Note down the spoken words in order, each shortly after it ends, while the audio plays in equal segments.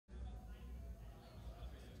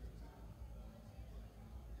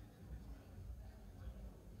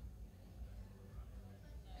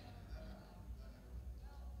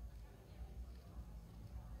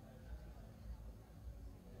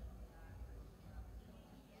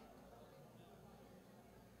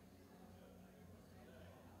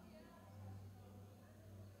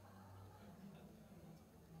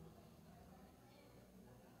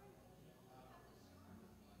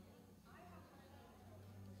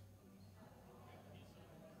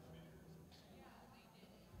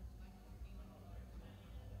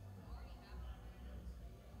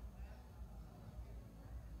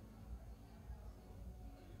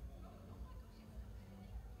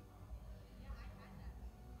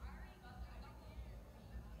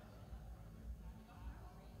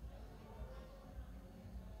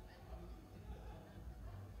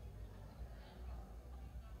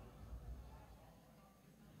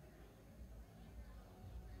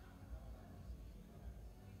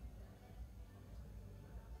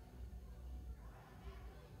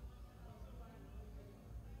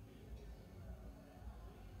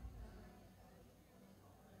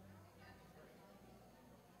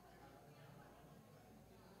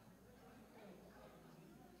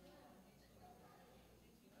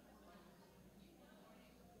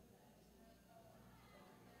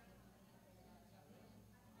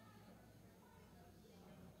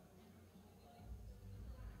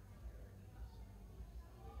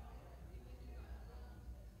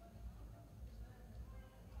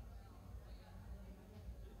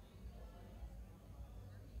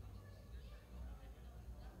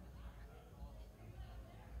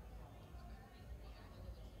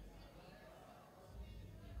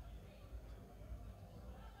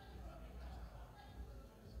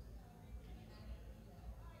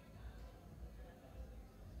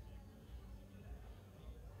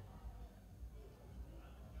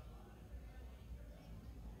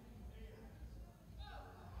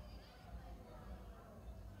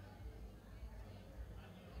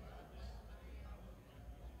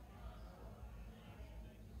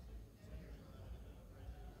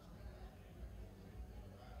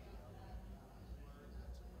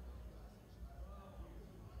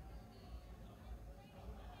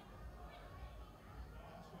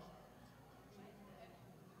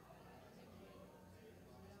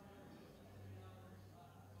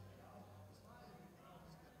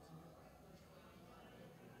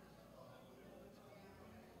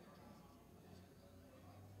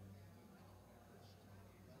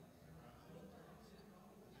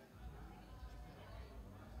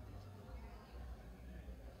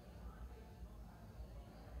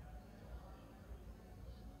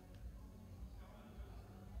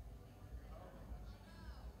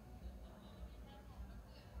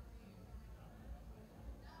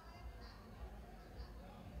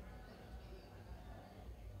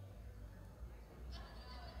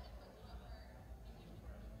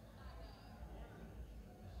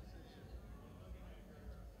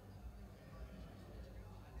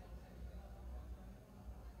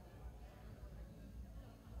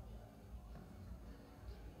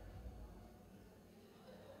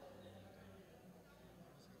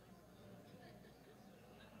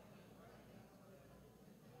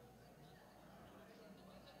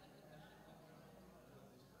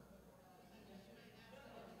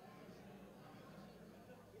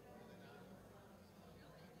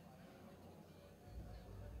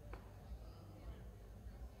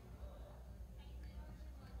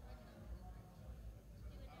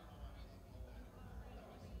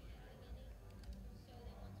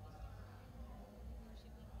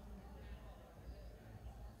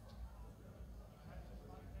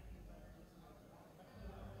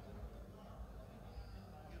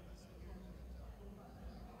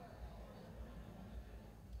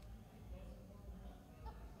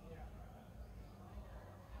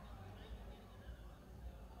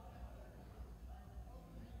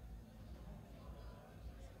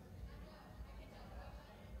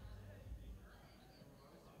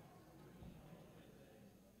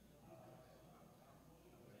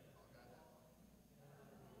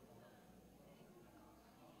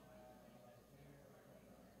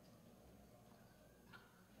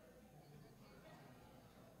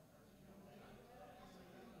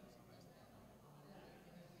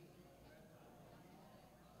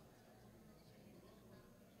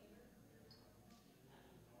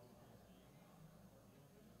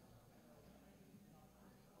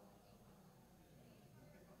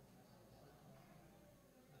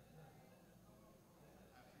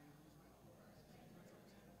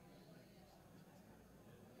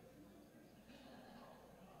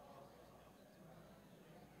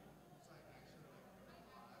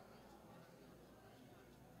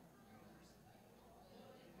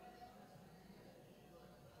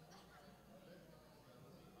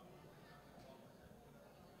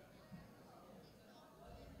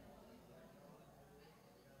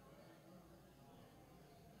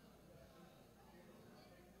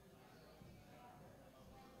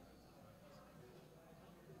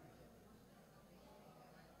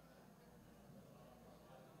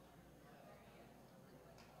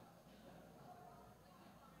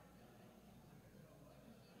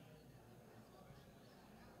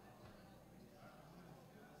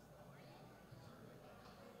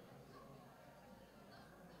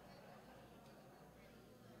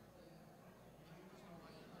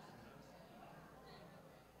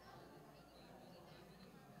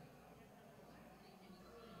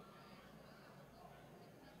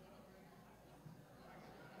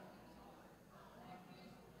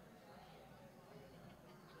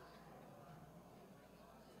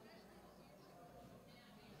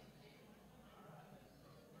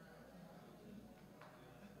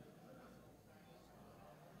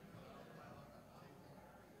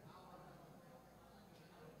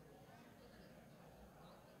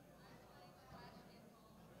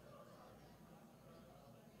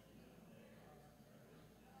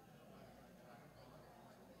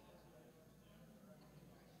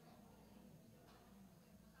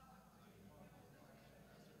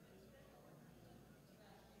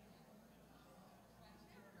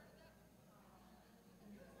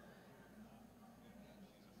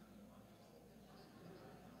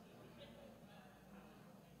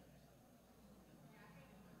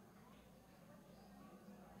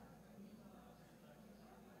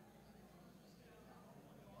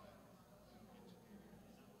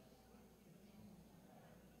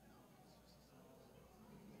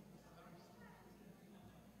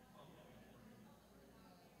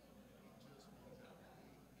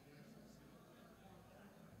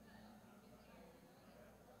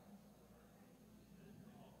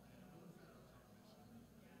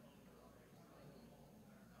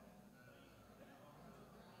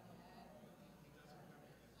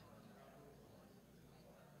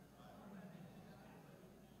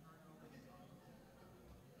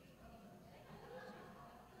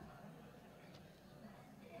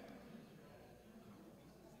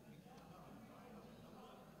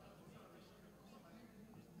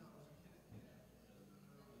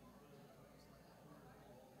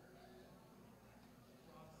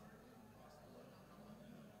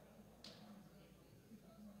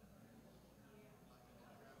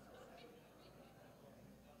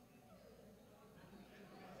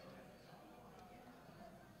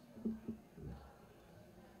Good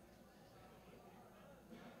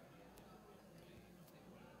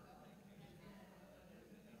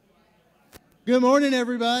morning,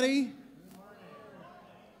 everybody. Good morning.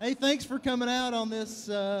 Hey, thanks for coming out on this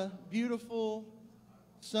beautiful,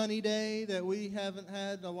 sunny day that we haven't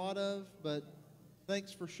had a lot of, but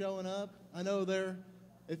thanks for showing up. I know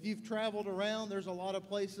if you've traveled around, there's a lot of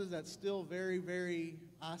places that's still very, very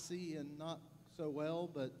icy and not so well,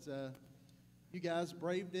 but you guys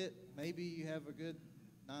braved it. Maybe you have a good,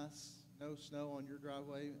 nice, no snow on your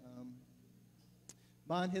driveway.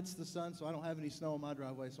 Mine hits the sun, so I don't have any snow on my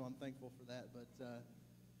driveway, so I'm thankful for that. But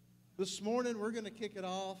this morning, we're going to kick it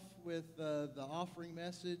off with the offering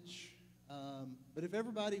message. But if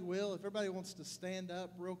everybody wants to stand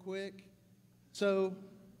up real quick. So,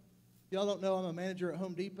 y'all don't know I'm a manager at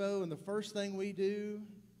Home Depot, and the first thing we do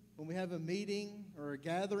when we have a meeting or a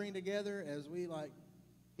gathering together is we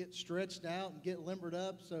get stretched out and get limbered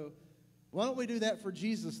up. So why don't we do that for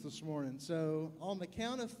Jesus this morning? So on the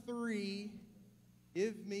count of 3,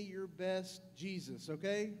 give me your best Jesus,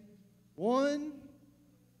 okay? 1,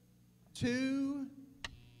 2,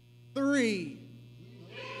 3.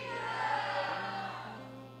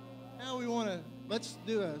 Now let's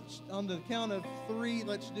do on the count of 3,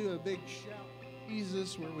 let's do a big shout,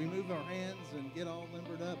 Jesus, where we move our hands and get all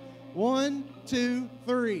limbered up. 1, 2,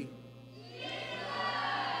 3.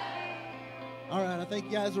 All right, I think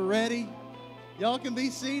you guys are ready. Y'all can be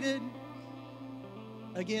seated.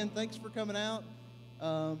 Again, thanks for coming out.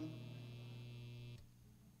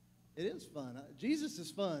 It is fun. Jesus is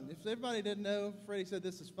fun. If everybody didn't know, Freddie said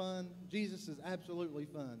this is fun. Jesus is absolutely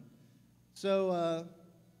fun. So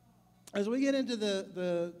as we get into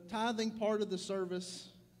the tithing part of the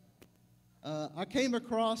service, I came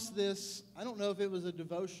across this. I don't know if it was a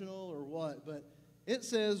devotional or what, but it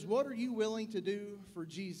says, "What are you willing to do for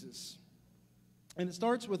Jesus?" And it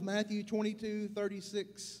starts with Matthew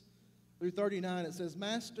 22:36 through 39. It says,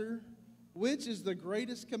 "Master, which is the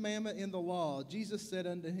greatest commandment in the law?" Jesus said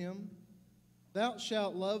unto him, "Thou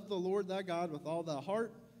shalt love the Lord thy God with all thy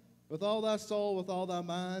heart, with all thy soul, with all thy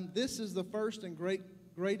mind. This is the first and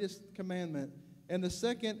greatest commandment. And the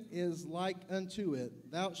second is like unto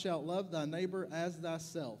it. Thou shalt love thy neighbor as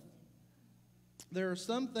thyself." There are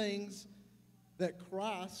some things that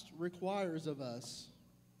Christ requires of us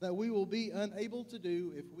that we will be unable to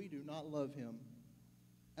do if we do not love him.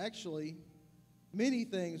 Actually, many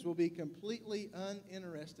things will be completely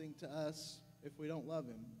uninteresting to us if we don't love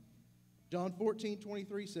him. John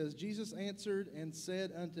 14:23 says, "Jesus answered and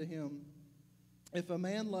said unto him, If a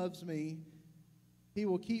man loves me, he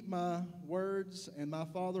will keep my words, and my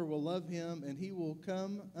Father will love him, and he will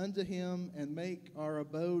come unto him and make our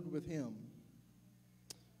abode with him."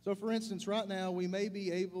 So, for instance, right now we may be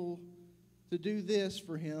able to do this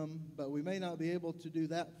for him, but we may not be able to do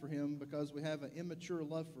that for him because we have an immature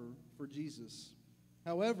love for Jesus.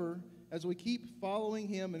 However, as we keep following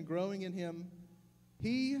him and growing in him,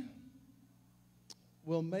 he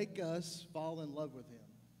will make us fall in love with him.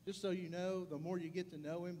 Just so you know, the more you get to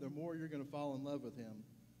know him, the more you're going to fall in love with him.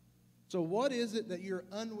 So what is it that you're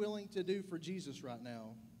unwilling to do for Jesus right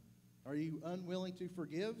now? Are you unwilling to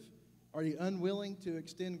forgive? Are you unwilling to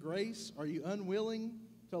extend grace? Are you unwilling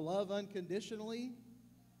to love unconditionally?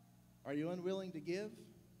 Are you unwilling to give?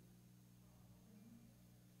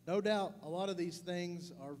 No doubt a lot of these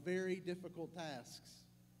things are very difficult tasks,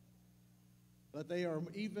 but they are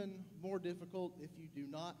even more difficult if you do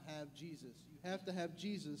not have Jesus. You have to have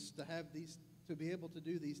Jesus to be able to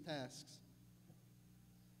do these tasks.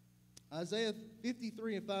 Isaiah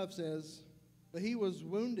 53:5 says, "But he was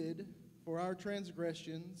wounded for our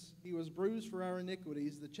transgressions, he was bruised for our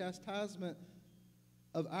iniquities. The chastisement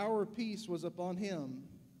of our peace was upon him,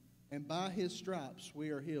 and by his stripes we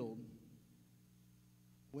are healed."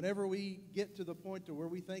 Whenever we get to the point to where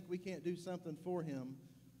we think we can't do something for him,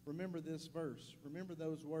 remember this verse. Remember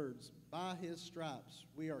those words. By his stripes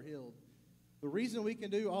we are healed. The reason we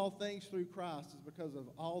can do all things through Christ is because of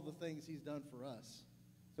all the things he's done for us.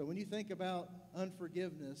 So when you think about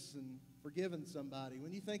unforgiveness and forgiving somebody,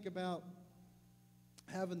 when you think about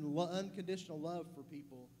having unconditional love for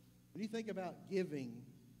people, when you think about giving,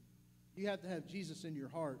 you have to have Jesus in your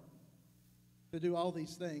heart to do all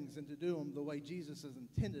these things and to do them the way Jesus has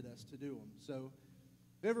intended us to do them. So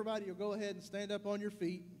if everybody will go ahead and stand up on your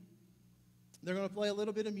feet. They're going to play a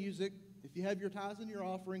little bit of music. If you have your tithes and your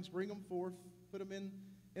offerings, bring them forth. Put them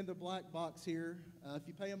in the black box here. If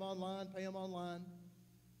you pay them online, pay them online.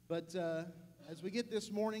 But as we get this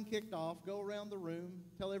morning kicked off, go around the room.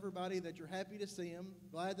 Tell everybody that you're happy to see them,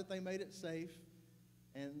 glad that they made it safe.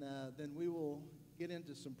 And then we will get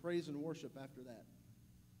into some praise and worship after that.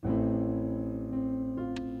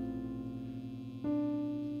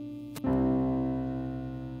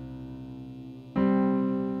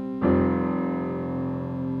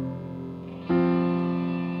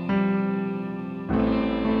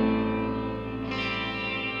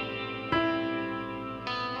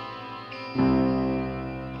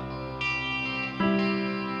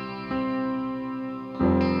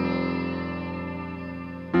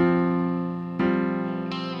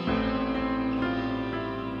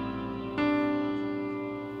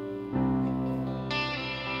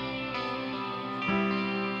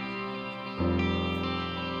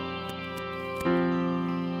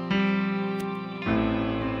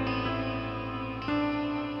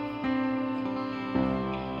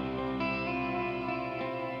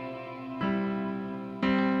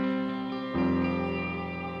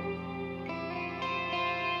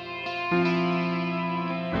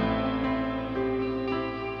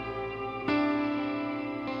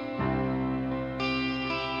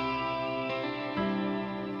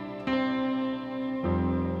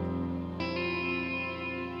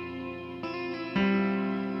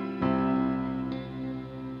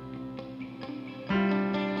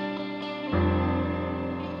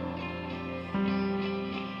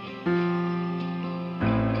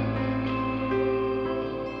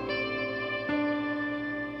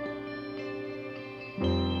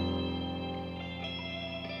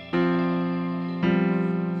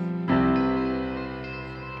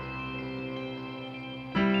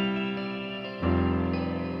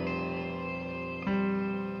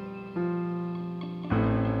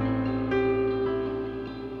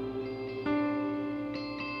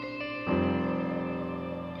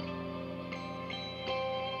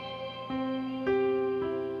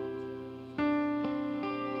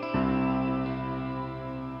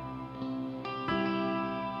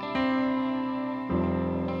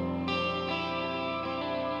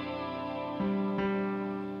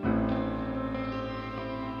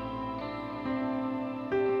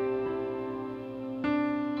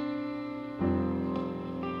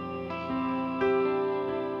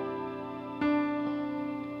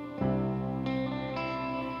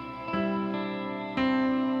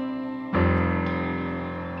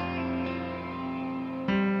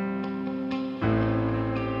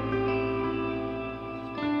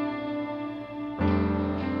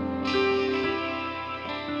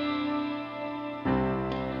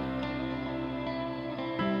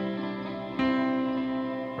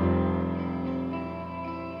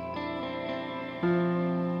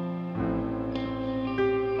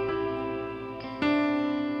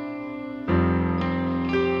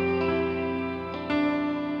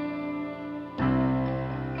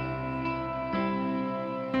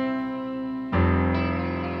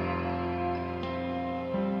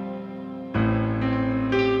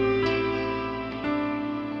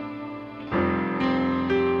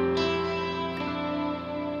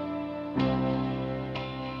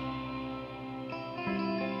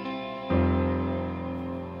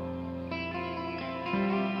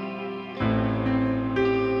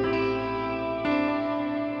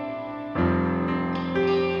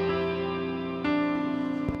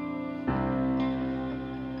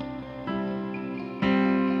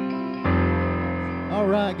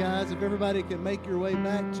 right, guys, if everybody can make your way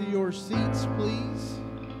back to your seats, please.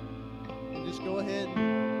 And just go ahead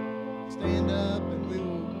and stand up, and we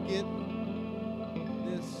will get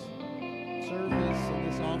this service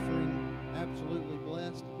and this offering absolutely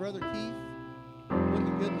blessed. Brother Keith,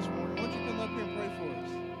 looking good this morning. Why don't you come up here and pray for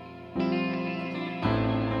us?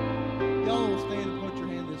 Y'all will stand and point your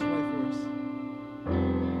hand this way for us.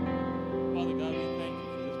 Father God, we thank you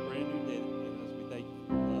for this brand new day that you've given us. We thank you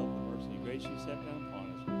for the love, the mercy, and grace you set down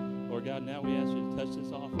upon us. Lord God, now we ask you to touch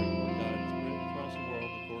this offering, Lord God, and spread it across the world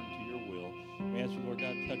according to your will. We ask you, Lord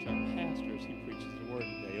God, to touch our pastor as he preaches the word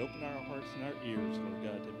today. Open our hearts and our ears, Lord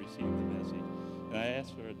God, to receive the message. And I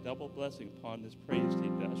ask for a double blessing upon this praise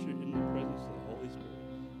team to usher in the presence of the Holy Spirit.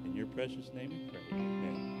 In your precious name we pray.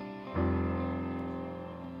 Amen.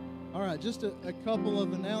 All right, just a couple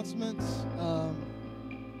of announcements.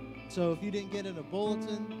 So if you didn't get in a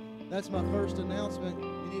bulletin, that's my first announcement.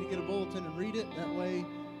 You need to get a bulletin and read it. That way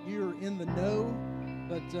you're in the know.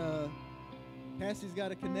 But Cassie's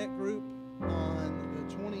got a connect group on the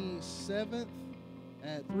 27th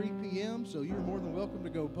at 3 p.m. So you're more than welcome to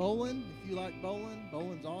go bowling if you like bowling.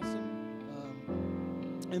 Bowling's awesome.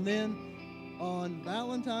 And then on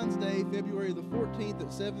Valentine's Day, February the 14th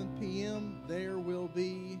at 7 p.m., there will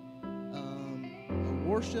be a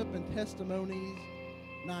worship and testimonies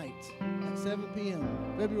night at 7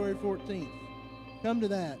 p.m., February 14th. Come to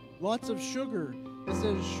that. Lots of sugar. It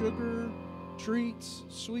says sugar, treats,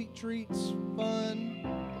 sweet treats, fun.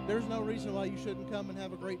 There's no reason why you shouldn't come and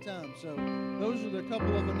have a great time. So those are the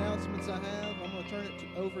couple of announcements I have. I'm going to turn it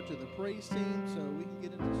over to the praise team so we can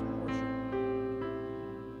get into some worship.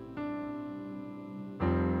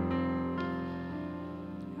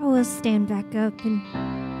 I will stand back up, and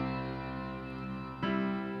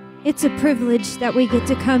it's a privilege that we get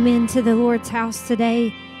to come into the Lord's house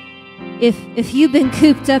today. If you've been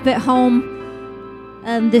cooped up at home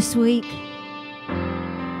this week,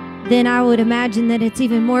 then I would imagine that it's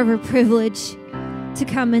even more of a privilege to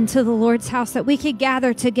come into the Lord's house, that we could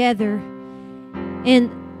gather together. And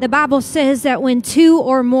the Bible says that when two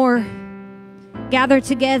or more gather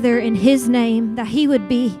together in His name, that He would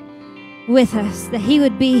be with us, that He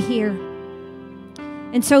would be here.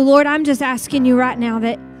 And so, Lord, I'm just asking you right now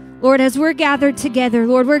that, Lord, as we're gathered together,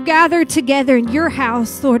 Lord, we're gathered together in your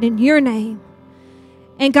house, Lord, in your name.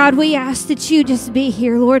 And God, we ask that you just be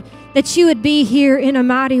here, Lord, that you would be here in a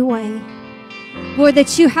mighty way. Lord,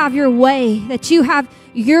 that you have your way, that you have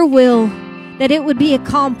your will, that it would be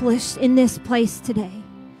accomplished in this place today.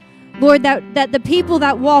 Lord, that the people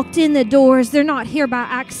that walked in the doors, they're not here by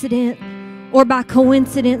accident or by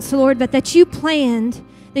coincidence, Lord, but that you planned,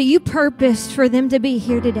 that you purposed for them to be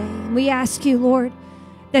here today. And we ask you, Lord,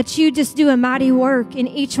 that you just do a mighty work in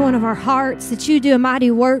each one of our hearts, that you do a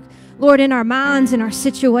mighty work, Lord, in our minds, in our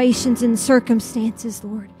situations and circumstances,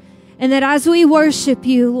 Lord. And that as we worship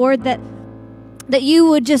you, Lord, that you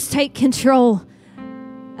would just take control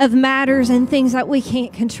of matters and things that we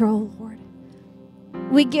can't control, Lord.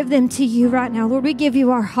 We give them to you right now, Lord. We give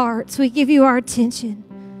you our hearts. We give you our attention.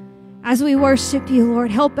 As we worship you, Lord,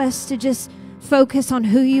 help us to just focus on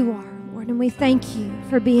who you are, Lord. And we thank you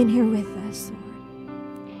for being here with us, Lord.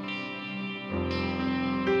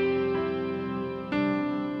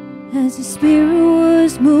 As the Spirit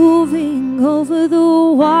was moving over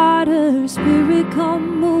the water, Spirit,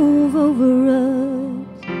 come move over us.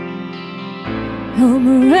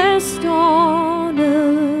 Come rest on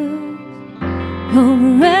us.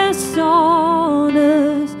 Come rest on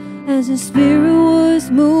us. As the Spirit was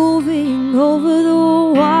moving over the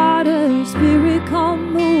water, Spirit,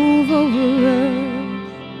 come move over us.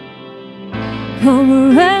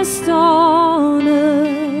 Come rest on us.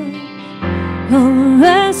 Come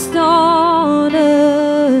rest on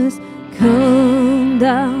us. Come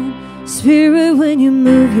down. Spirit, when you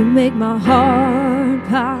move, you make my heart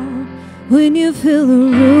pound. When you fill the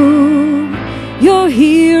room, you're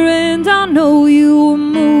here and I know you are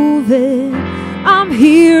moving. I'm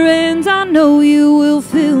here and I know you will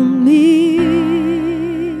fill me.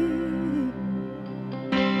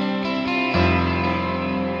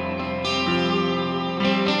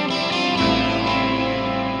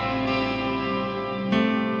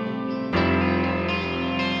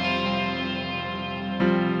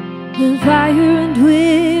 The fire and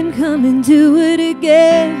wind, come and do it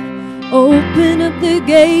again. Open up the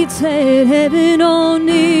gates, let heaven on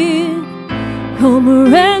in.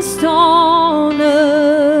 Come rest on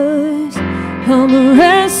us. Come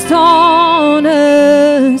rest on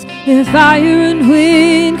us. The fire and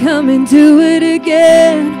wind, come and do it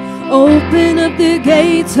again. Open up the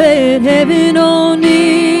gates, let heaven on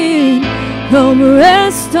in. Come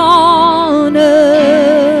rest on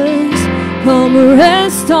us. come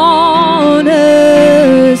rest on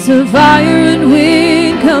us. A fire and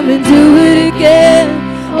wind, come and do it again.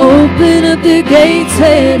 Open up the gates,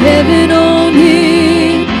 let heaven on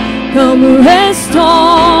in. Come rest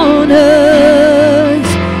on us,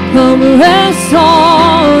 come rest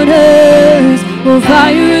on us. Oh,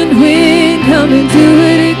 fire and wind, come and do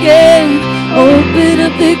it again. Open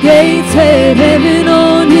up the gates, let heaven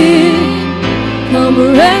on in. Come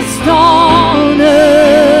rest on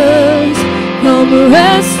us, come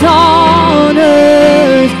rest on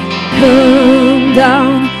us. Come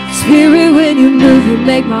down, Spirit, when you move, you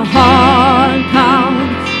make my heart pound.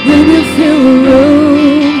 When you fill the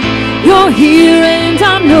room, you're here and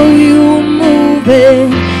I know you will move it.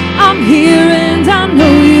 I'm here and I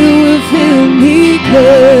know you will feel me.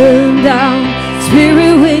 Come down,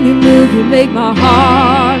 Spirit, when you move, you make my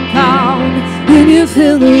heart pound. When you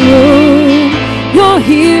fill the room, you're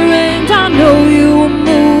here and I know you will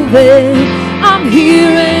move it. I'm here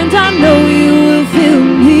and I know you will feel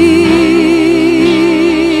me.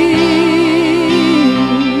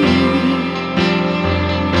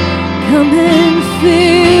 Come and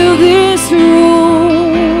fill this room.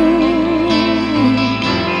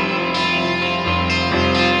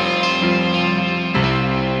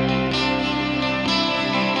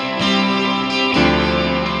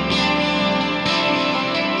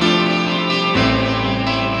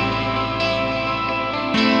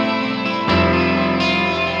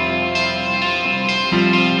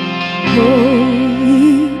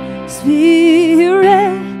 Holy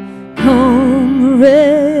Spirit, come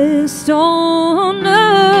rest on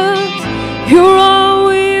us. You're all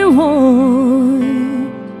we want.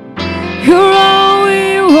 You're all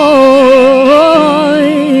we want.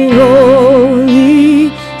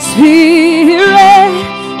 Holy Spirit,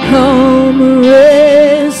 come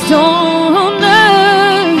rest on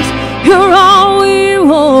us. You're all we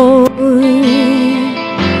want.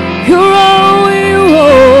 You're all we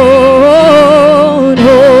want.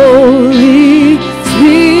 Holy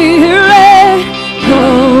Spirit,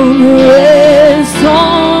 come rest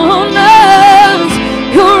on us.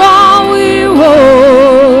 You're all we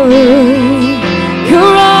want.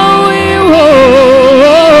 You're all we want.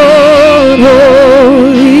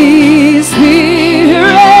 Holy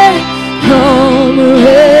Spirit, come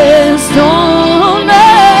rest on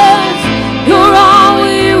us. You're all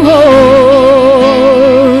we want.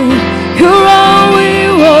 You're all we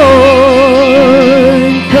want.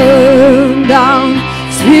 Come down,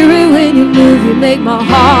 Spirit, when you move, you make my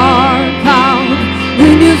heart pound.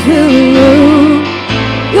 When you fill the room,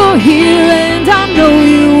 you're here and I know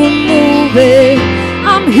you will move it.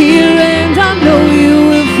 I'm here and I know you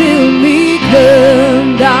will feel me.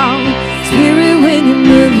 Come down, Spirit, when you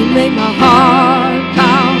move, you make my heart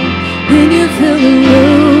pound. When you fill the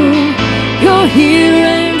room, you're here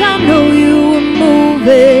and I know you will move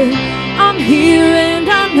it. I'm here and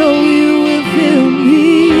I know you will feel me.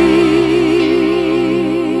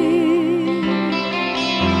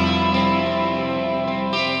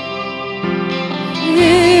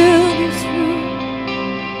 Fill this room,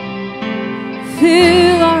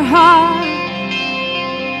 fill our heart,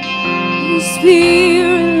 your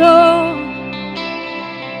Spirit, Lord.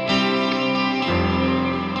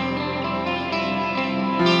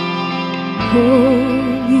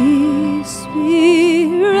 Holy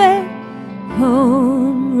Spirit,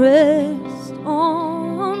 come rest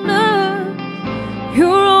on us.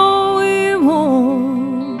 You're all we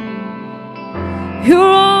want.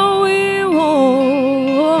 You're all we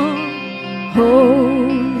want.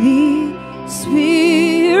 Holy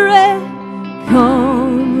Spirit,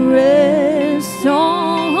 come rest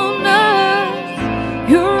on us.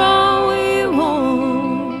 You're all we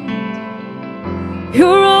want.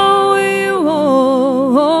 You're all we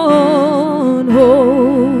want.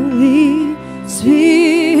 Holy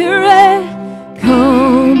Spirit,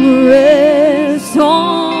 come rest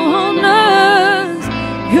on us.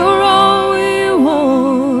 You're all we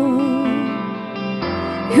want.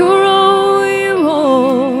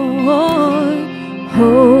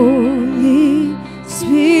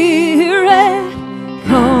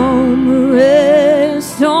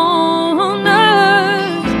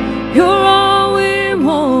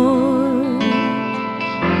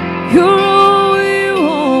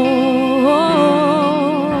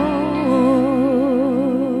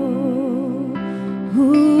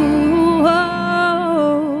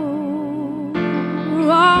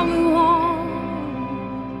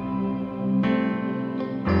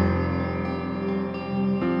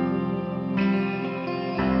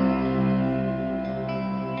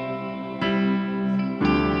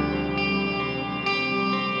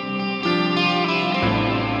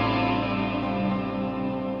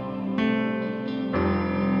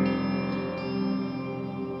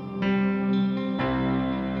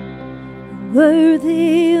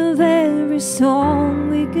 worthy of every song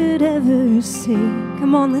we could ever sing.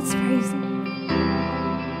 Come on, let's praise Him.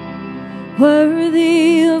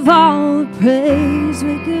 Worthy of all the praise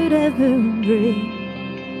we could ever bring.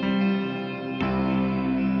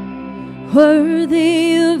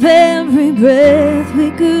 Worthy of every breath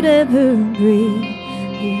we could ever breathe.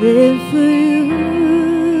 We live for you.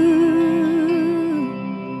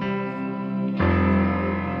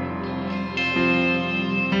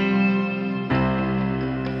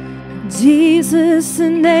 Jesus, the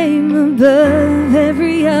name above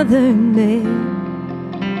every other name.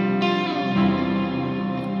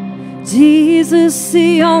 Jesus,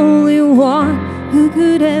 the only one who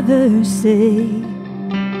could ever save.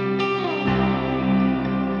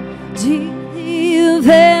 Of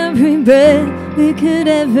every breath we could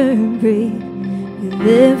ever breathe, we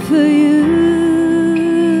live for you.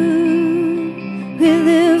 We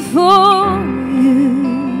live for you.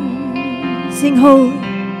 Sing holy,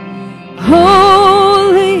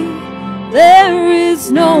 holy. There is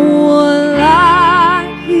no one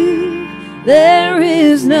like you. There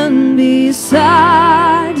is none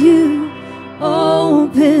beside you.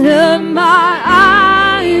 Open up my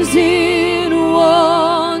eyes in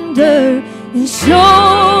wonder and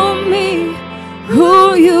show me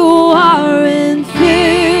who you are, and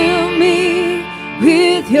fill me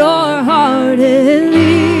with your heart and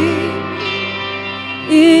lead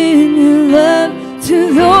in your love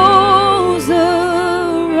to those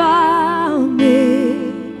around me.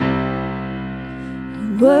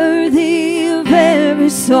 Worthy of every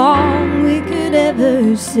song we could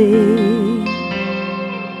ever sing.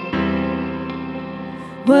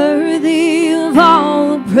 Worthy of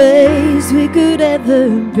all the praise we could ever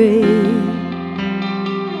bring.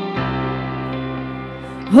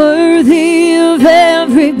 Worthy of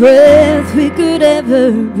every breath we could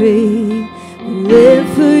ever breathe. We live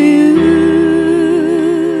for you.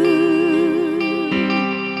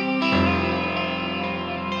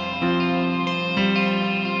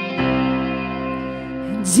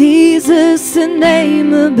 Jesus, the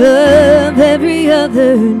name above every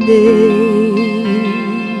other name.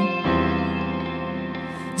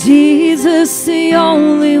 Jesus, the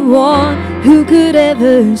only one who could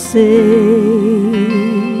ever save.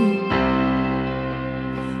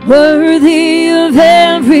 Worthy of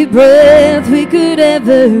every breath we could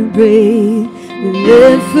ever breathe. We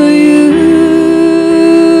live for you.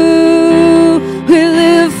 We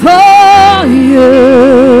live for you.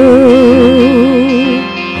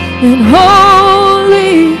 And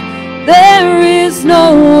holy, there is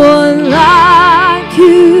no one like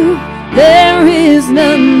you. There is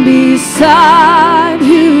none beside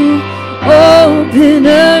you. Open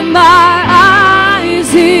up my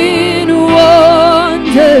eyes in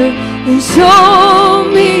wonder and show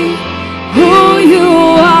me who you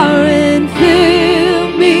are, and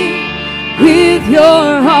fill me with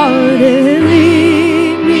your heart and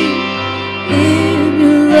lead me in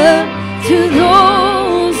your love to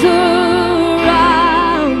those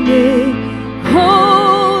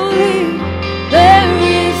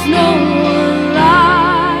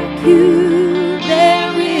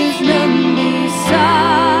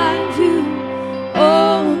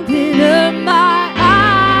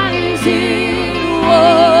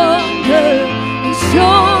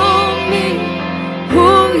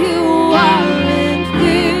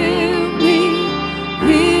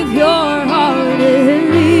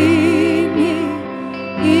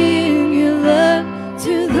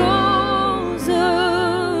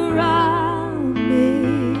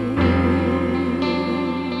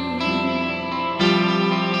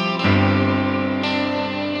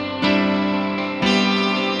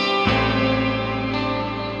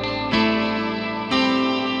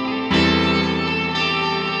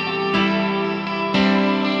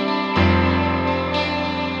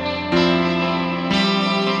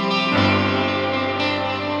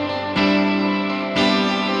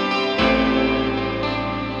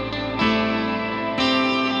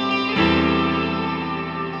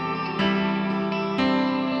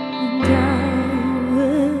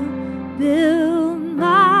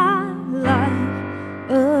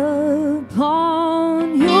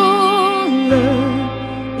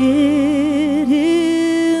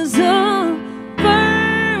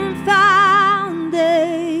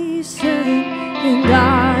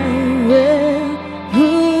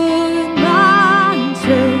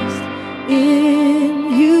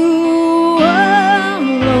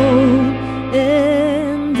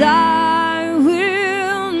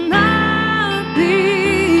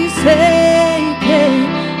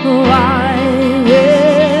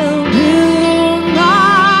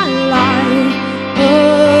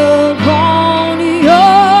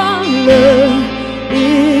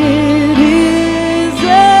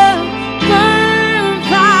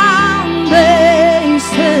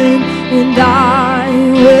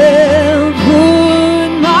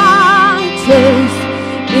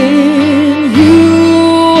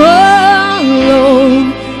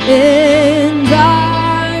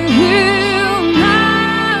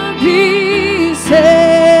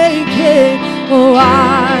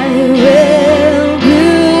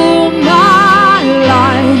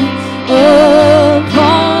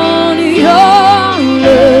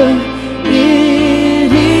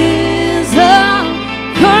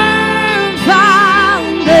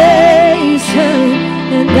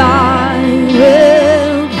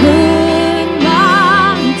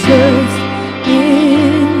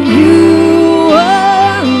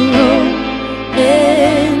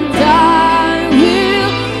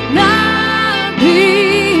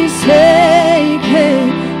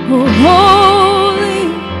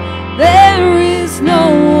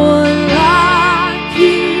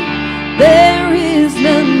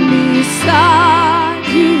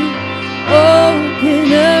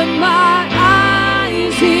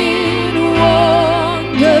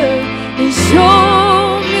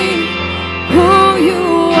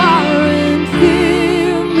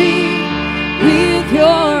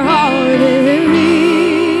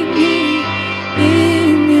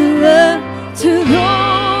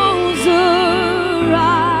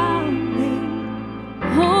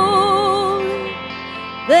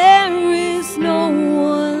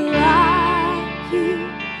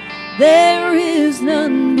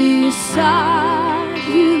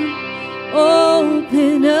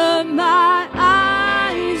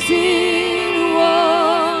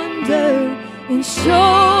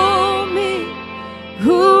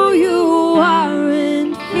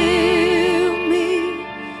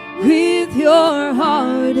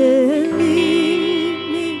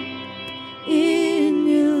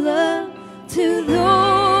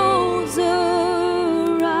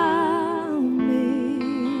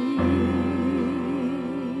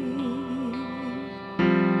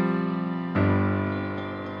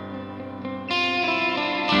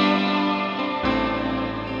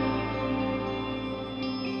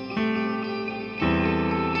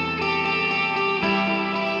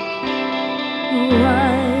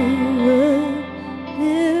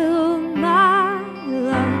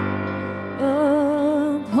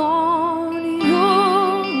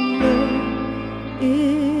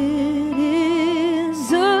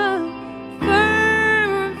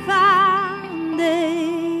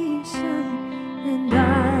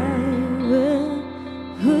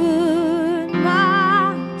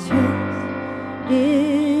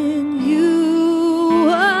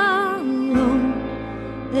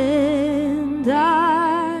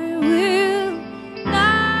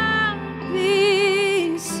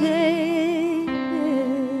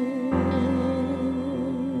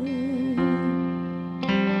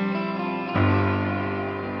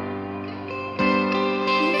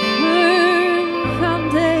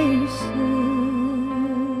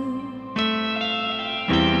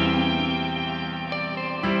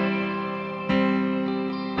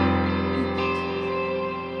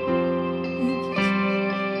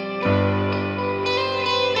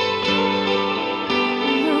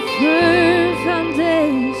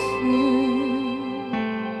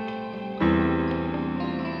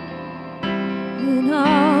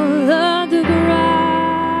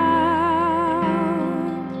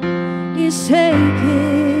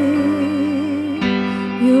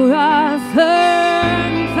You're our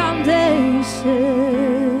firm foundation.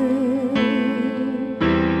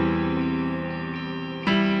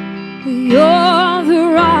 You're the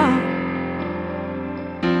rock.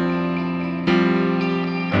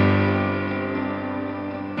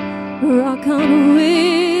 Rock on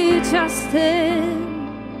which I stand.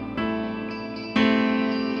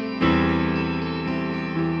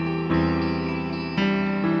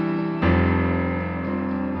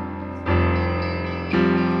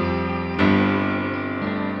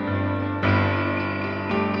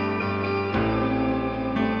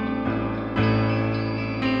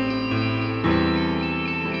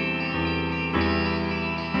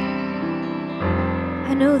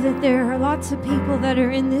 I know that there are lots of people that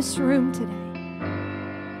are in this room today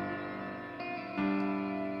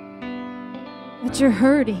that you're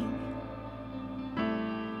hurting,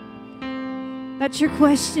 that you're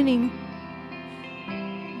questioning,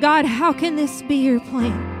 God, how can this be your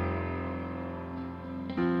plan?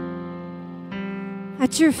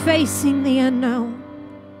 That you're facing the unknown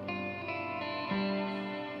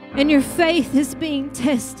and your faith is being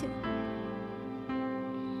tested.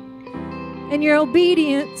 And your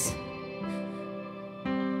obedience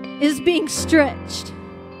is being stretched.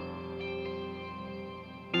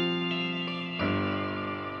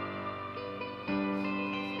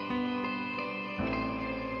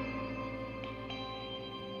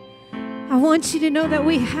 I want you to know that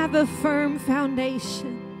we have a firm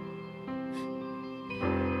foundation.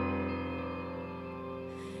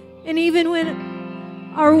 And even when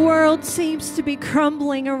our world seems to be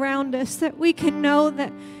crumbling around us, that we can know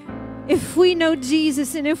that if we know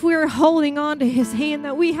Jesus and if we're holding on to His hand,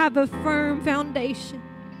 that we have a firm foundation.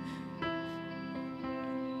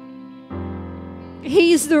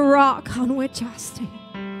 He's the rock on which I stand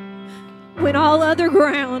when all other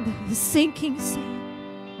ground is sinking sand.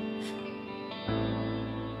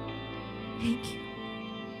 Thank you.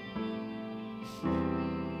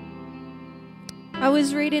 I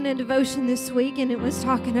was reading a devotion this week and it was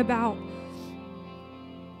talking about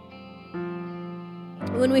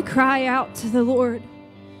when we cry out to the Lord,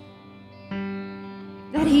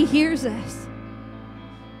 that He hears us.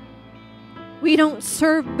 We don't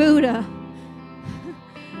serve Buddha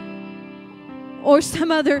or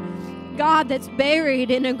some other God that's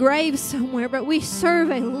buried in a grave somewhere, but we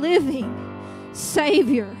serve a living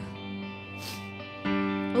Savior.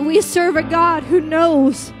 We serve a God who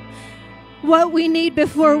knows what we need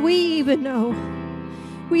before we even know.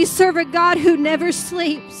 We serve a God who never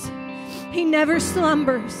sleeps. He never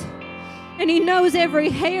slumbers. And He knows every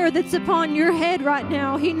hair that's upon your head right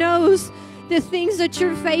now. He knows the things that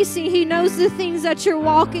you're facing. He knows the things that you're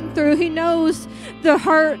walking through. He knows the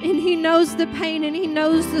hurt and He knows the pain and He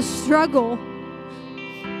knows the struggle.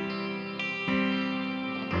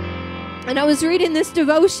 And I was reading this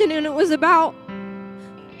devotion and it was about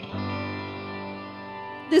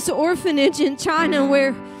this orphanage in China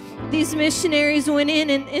where these missionaries went in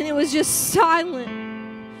and it was just silent.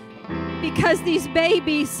 Because these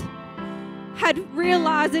babies had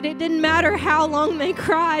realized that it didn't matter how long they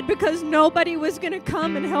cried because nobody was going to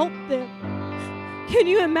come and help them. Can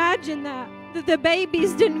you imagine that? That the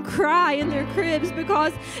babies didn't cry in their cribs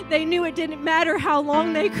because they knew it didn't matter how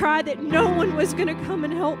long they cried, that no one was going to come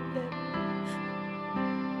and help them.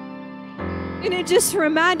 And it just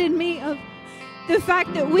reminded me of the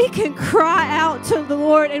fact that we can cry out to the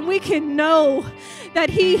Lord and we can know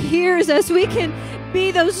that He hears us. We can be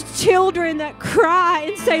those children that cry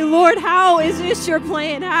and say, Lord, how is this your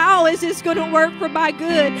plan? How is this going to work for my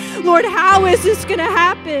good? Lord, how is this going to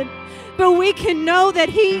happen? But we can know that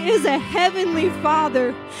He is a heavenly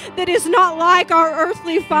Father that is not like our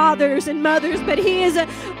earthly fathers and mothers, but He is a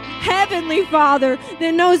heavenly Father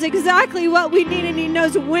that knows exactly what we need and He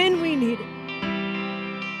knows when we need it.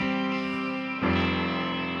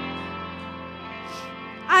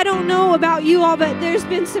 I don't know about you all, but there's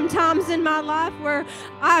been some times in my life where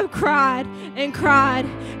I've cried and cried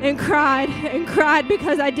and cried and cried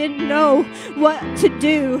because I didn't know what to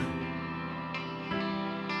do.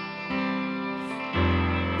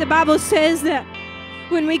 The Bible says that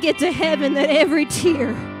when we get to heaven, that every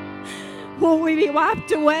tear will be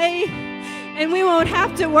wiped away and we won't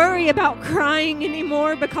have to worry about crying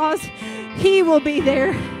anymore because He will be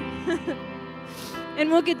there and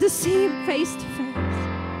we'll get to see Him face to face.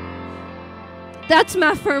 That's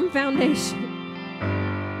my firm foundation.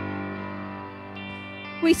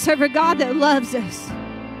 We serve a God that loves us.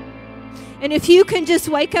 And if you can just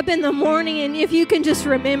wake up in the morning and if you can just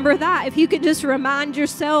remember that, if you can just remind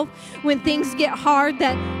yourself when things get hard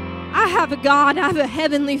that I have a God, I have a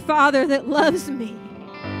heavenly Father that loves me.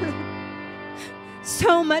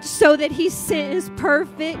 So much so that He sent His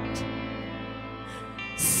perfect,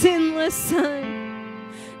 sinless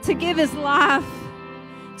Son to give His life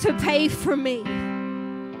to pay for me.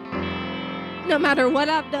 No matter what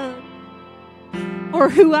I've done, or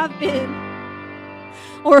who I've been,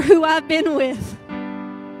 or who I've been with,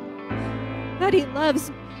 that He loves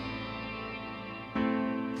me.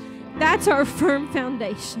 That's our firm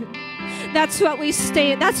foundation. That's what we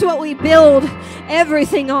stand, that's what we build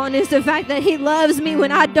everything on, is the fact that He loves me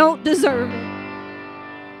when I don't deserve it.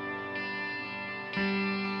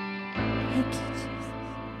 Thank you, Jesus.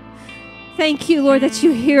 Thank you, Lord, that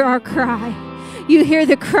you hear our cry. You hear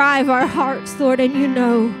the cry of our hearts, Lord, and you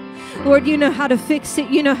know. Lord, you know how to fix it.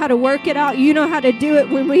 You know how to work it out. You know how to do it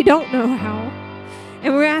when we don't know how.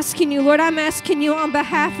 And we're asking you, Lord, I'm asking you on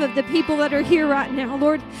behalf of the people that are here right now,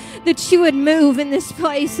 Lord, that you would move in this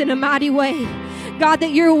place in a mighty way. God,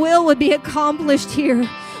 that your will would be accomplished here.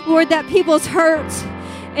 Lord, that people's hurts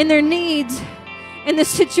and their needs and the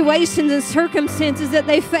situations and circumstances that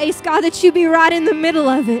they face, God, that you be right in the middle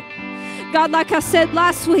of it. God, like I said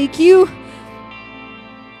last week, you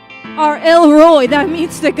are El Roy. That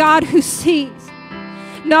means the God who sees.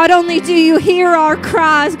 Not only do you hear our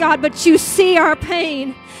cries, God, but you see our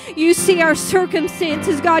pain. You see our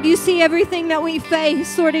circumstances, God. You see everything that we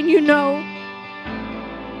face, Lord, and you know.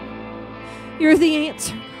 You're the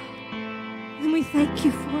answer, God. And we thank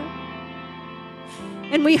you for it.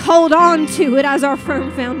 And we hold on to it as our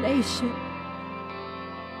firm foundation.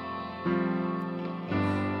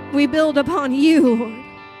 We build upon you, Lord.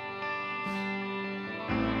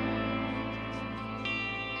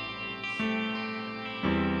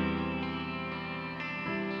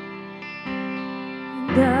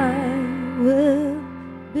 I will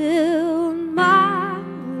build my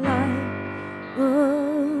life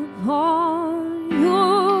upon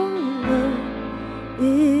your love.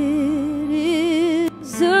 It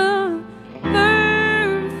is a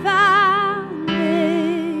firm foundation,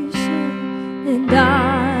 and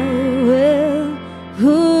I will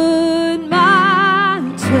put my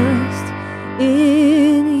trust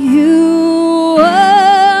in you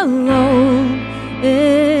alone,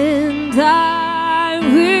 and I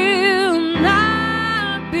will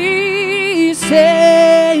not be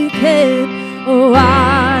shaken. Oh,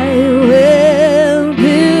 I will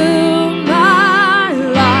build my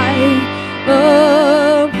life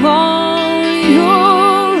upon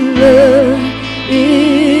your love.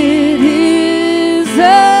 It is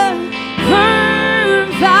a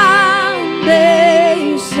firm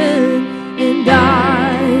foundation, and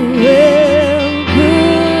I will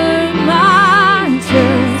put my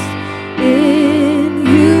trust in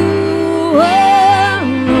you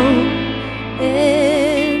alone,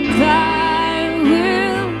 and I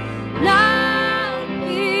will not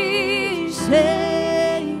be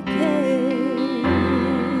shaken.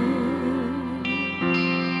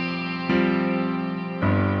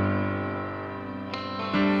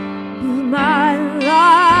 Build my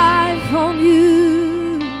life on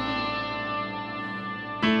you.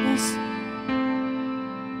 Yes.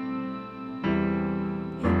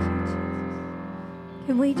 Thank you, Jesus.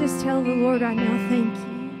 Can we just tell the Lord right now, thank you.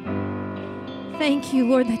 Thank you,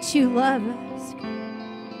 Lord, that you love us.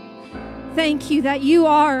 Thank you that you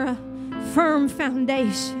are a firm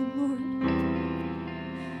foundation, Lord.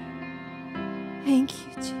 Thank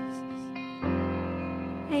you, Jesus.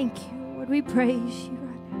 Thank you, Lord. We praise you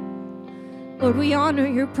right now. Lord, we honor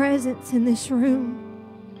your presence in this room.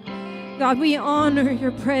 God, we honor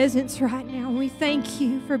your presence right now. We thank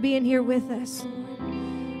you for being here with us,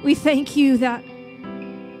 Lord. We thank you that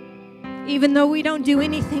even though we don't do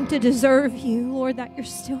anything to deserve you, Lord, that you're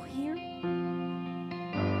still here.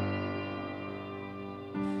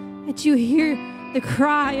 That you hear the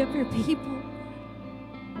cry of your people.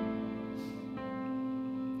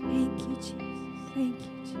 Thank you, Jesus. Thank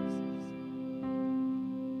you, Jesus.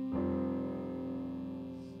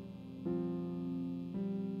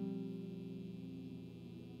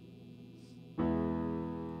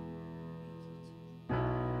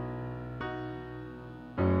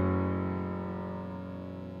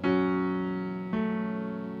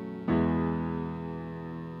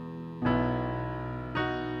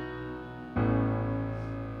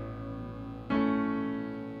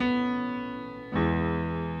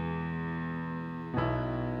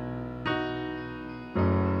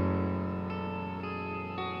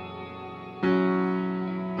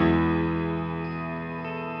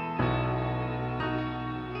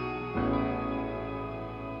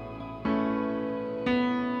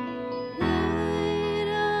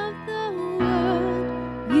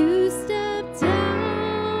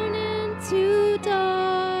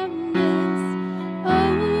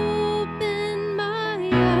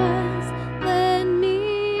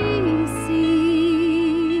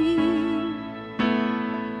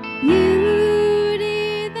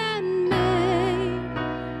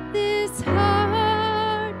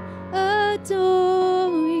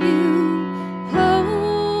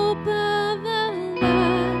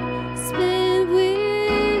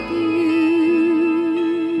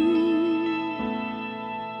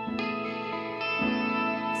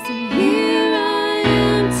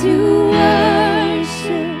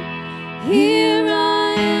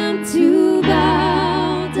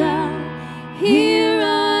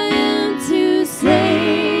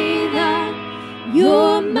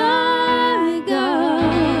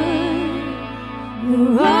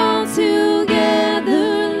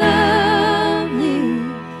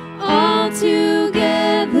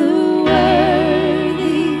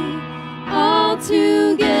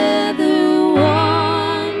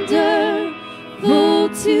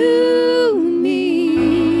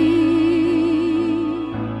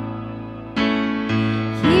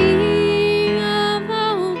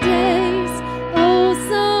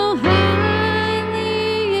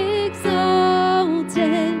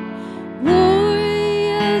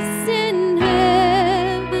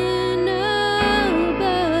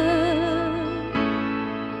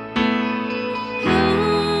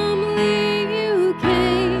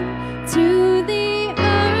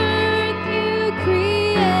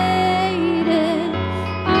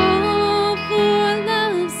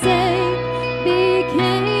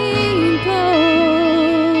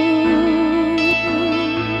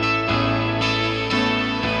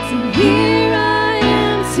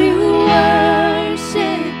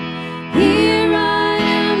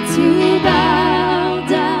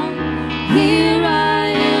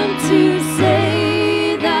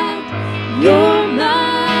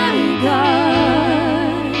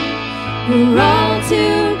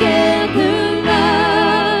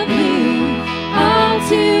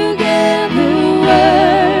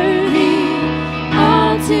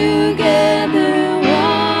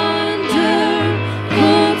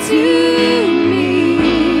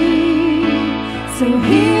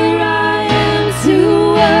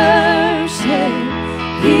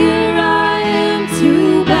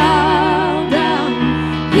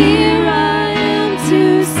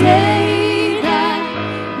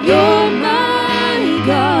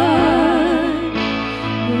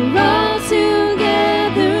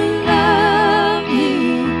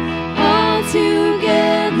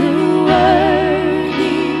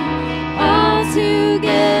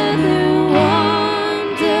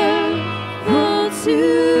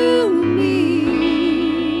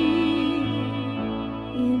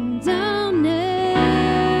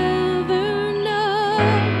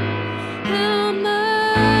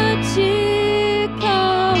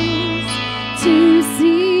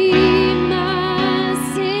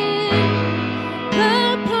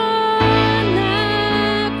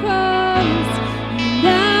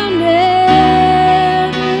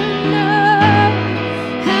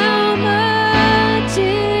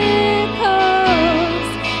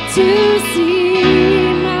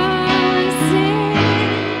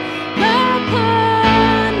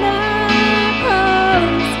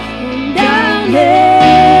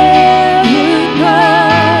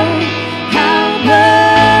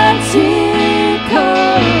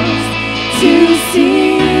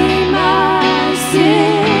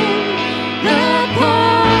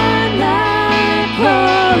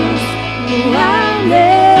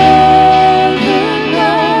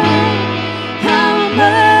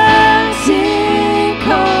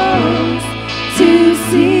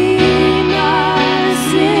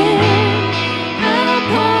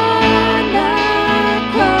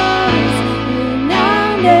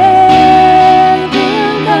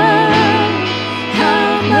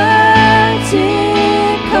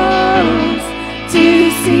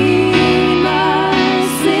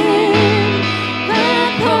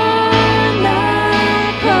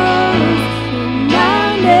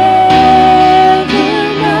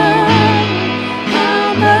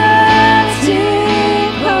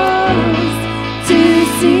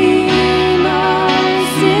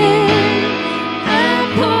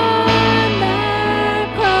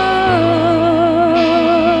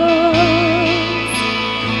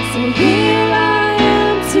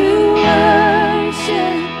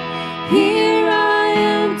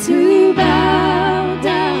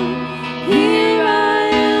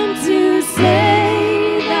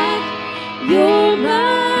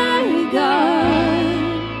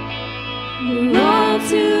 You're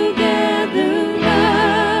altogether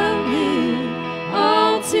lovely,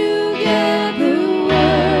 altogether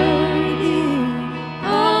worthy,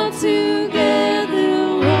 altogether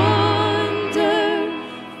wonderful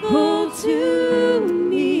to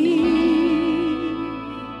me.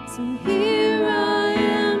 So here I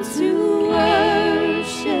am to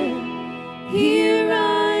worship, here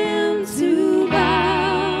I am to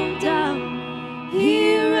bow down,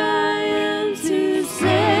 here I am to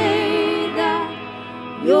say that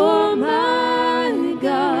you're my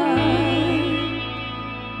God.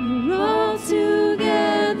 You're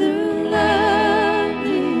altogether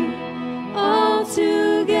lovely,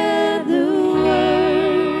 altogether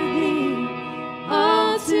worthy,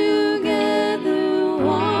 altogether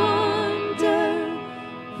wonderful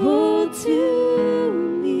to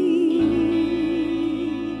me.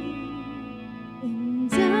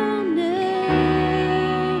 And I'll never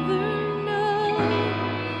know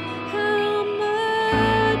how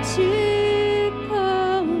much it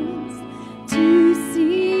costs to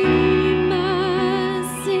see my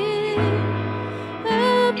sin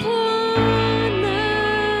upon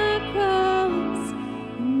that cross.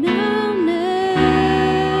 And I'll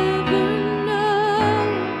never know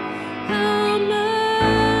how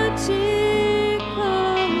much it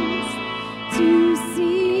costs to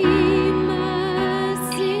see my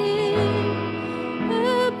sin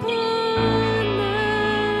upon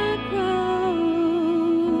that cross.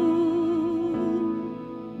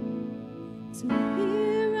 So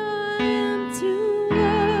here I am to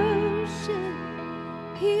worship,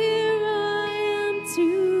 here I am to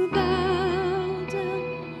bow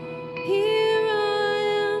down, here I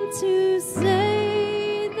am to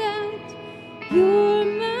say that you're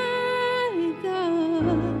my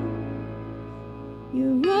God.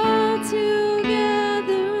 You're altogether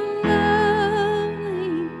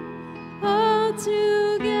lovely,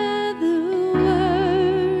 altogether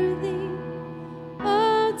worthy,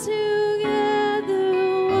 altogether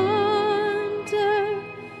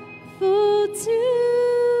wonderful to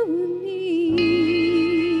me.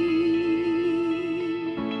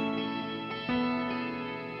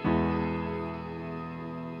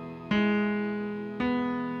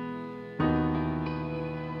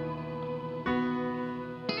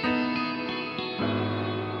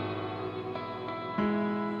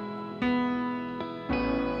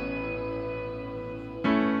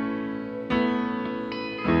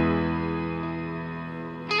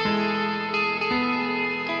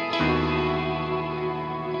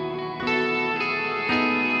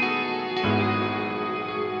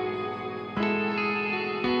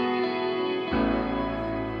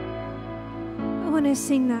 I want to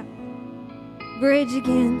sing that bridge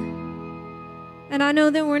again. And I know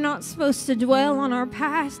that we're not supposed to dwell on our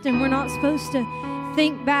past, and we're not supposed to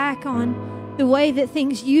think back on the way that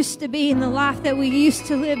things used to be and the life that we used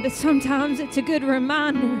to live, but sometimes it's a good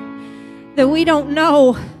reminder that we don't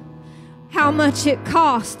know how much it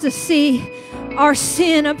costs to see our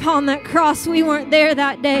sin upon that cross. We weren't there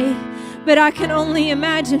that day, but I can only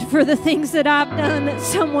imagine for the things that I've done that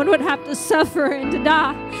someone would have to suffer and to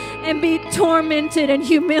die and be tormented and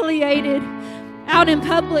humiliated out in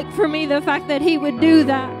public. For me, the fact that he would do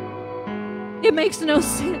that, it makes no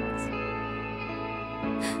sense.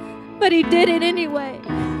 But he did it anyway.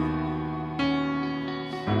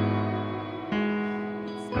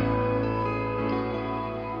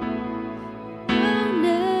 I'll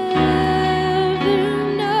never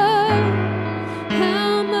know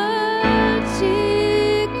how much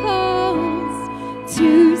it costs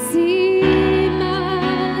to see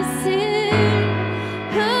my sin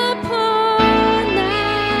upon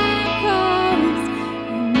that cross.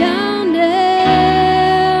 And I'll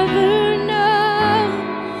never know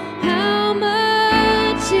how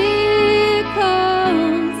much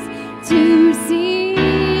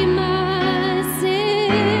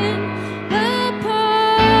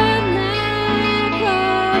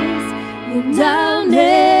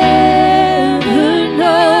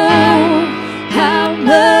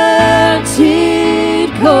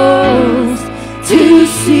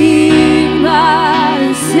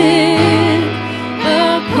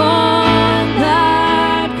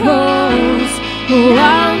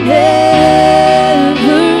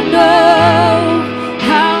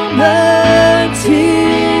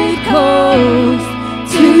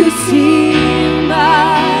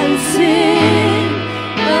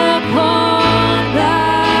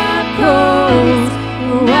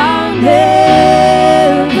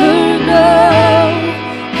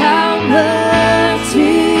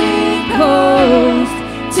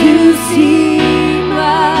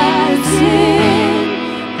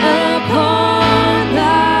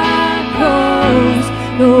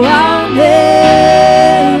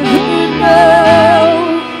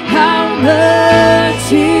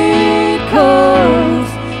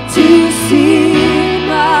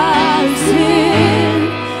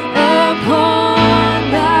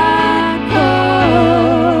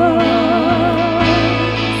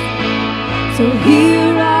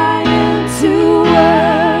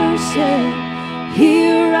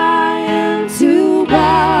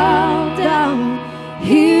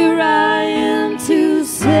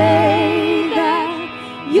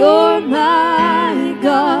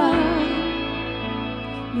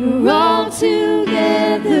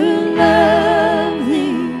altogether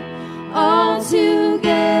lovely,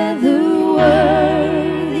 altogether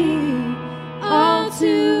worthy,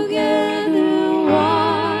 altogether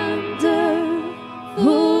wonderful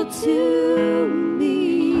to me.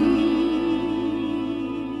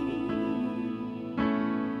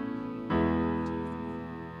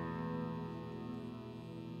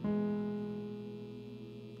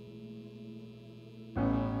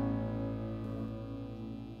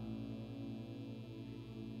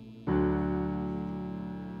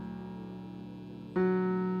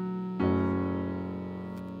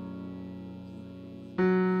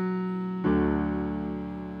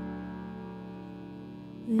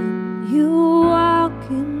 When you walk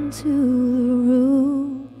into the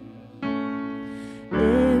room,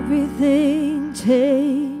 everything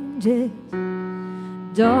changes.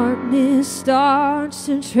 Darkness starts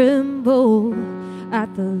to tremble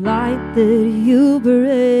at the light that you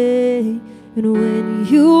bring. And when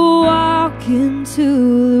you walk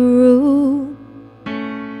into the room,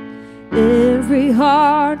 every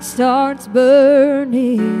heart starts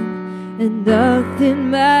burning. And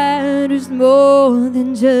nothing matters more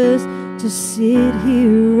than just to sit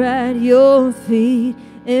here at your feet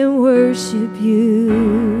and worship you.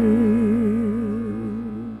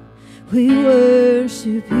 We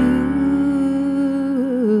worship you.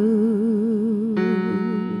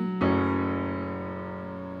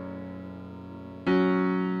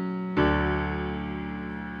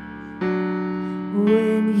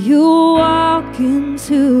 When you walk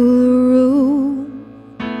into the room,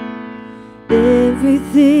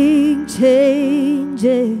 everything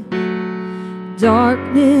changes.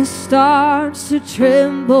 Darkness starts to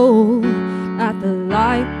tremble at the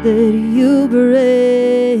light that you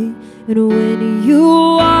bring. And when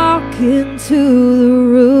you walk into the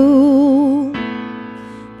room,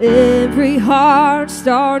 every heart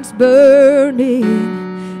starts burning.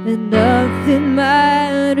 And nothing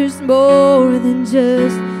matters more than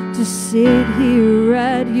just to sit here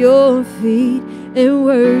at your feet and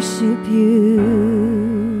worship you.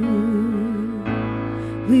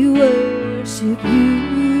 We worship you.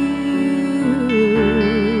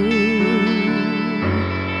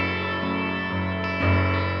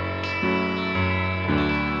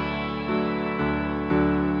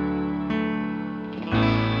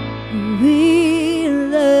 We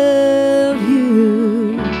love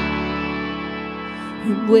you,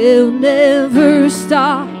 and we'll never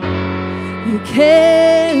stop. We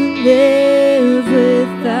can't live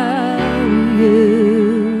without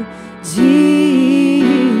you, Jesus.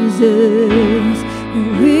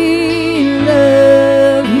 We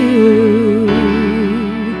love you,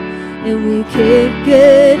 and we can't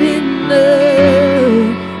get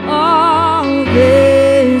enough. All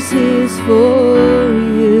this is for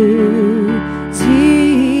you, Jesus.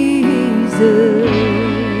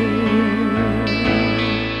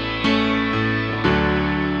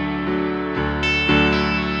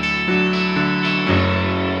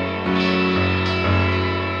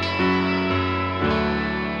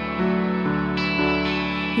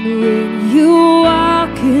 When you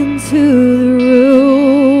walk into the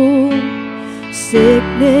room,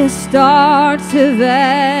 sickness starts to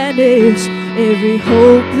vanish. Every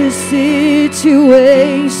hopeless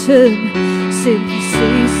situation simply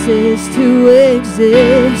ceases to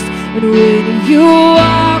exist. And when you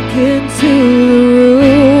walk into the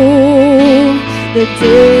room, the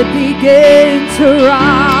dead begin to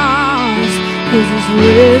rise, 'cause His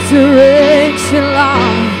resurrection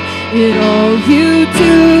life in all you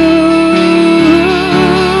do.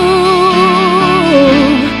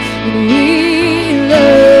 And we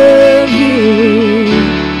love you,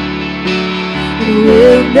 and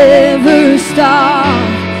we'll never stop.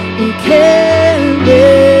 We can't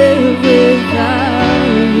live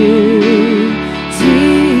without you,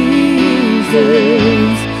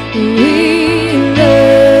 Jesus. We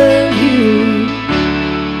love you,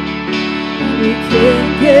 and we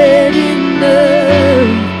can't get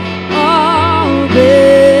enough. All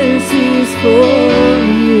this is for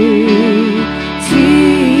you,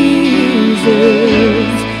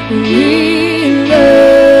 Jesus. We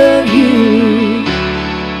love you,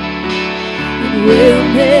 and we'll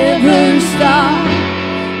never stop.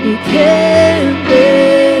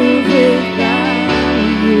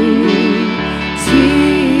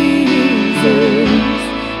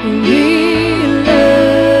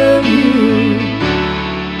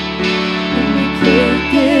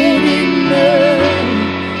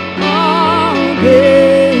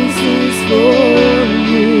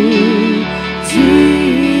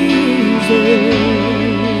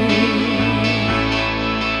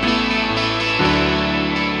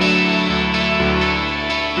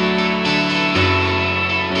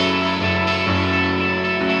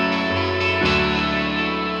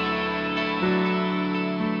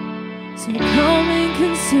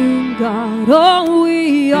 consume, God, all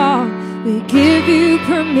we are. We give you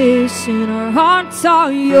permission, our hearts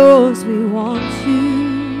are yours, we want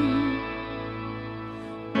you.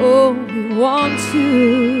 Oh, we want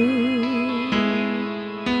you.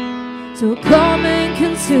 So come and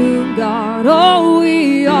consume, God, all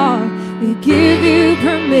we are. We give you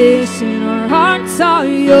permission, our hearts are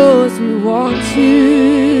yours, we want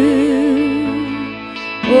you.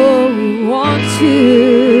 Oh, we want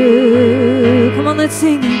you. Come on, let's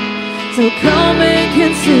sing it. So come and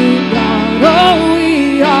consume, God, all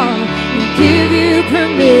we are. We give you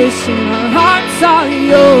permission, our hearts are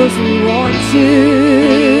yours, we want you.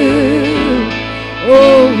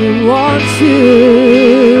 Oh, we want you.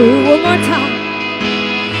 One more time.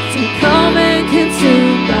 So come and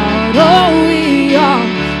consume, God, all we are.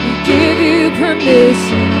 We give you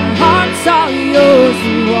permission, our hearts are yours,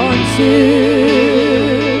 we want you.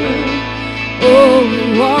 Oh, we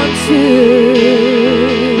want you.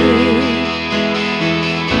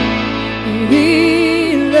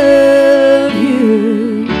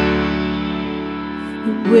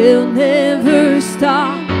 We'll never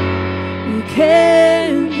stop. We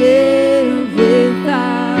can't live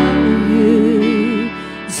without you,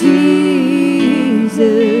 Jesus.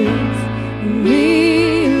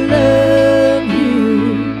 We love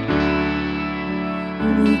you,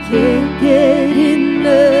 and we can't get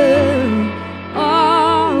enough.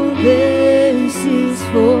 All this is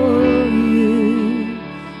for you,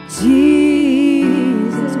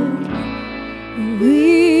 Jesus.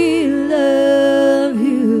 We love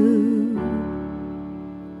you,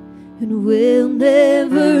 and we'll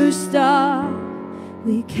never stop.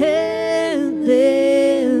 We can't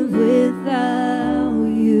live without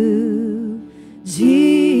you,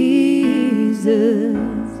 Jesus.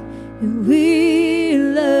 And we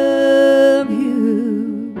love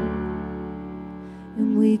you,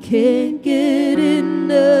 and we can't get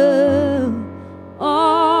enough.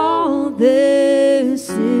 All this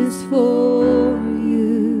is for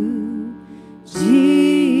you, Jesus.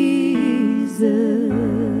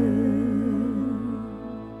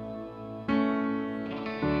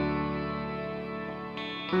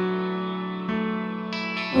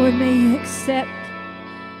 Lord, may you accept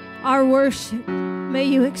our worship. May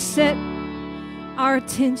you accept our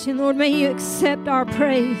attention. Lord, may you accept our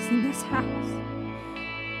praise in this house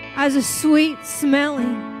as a sweet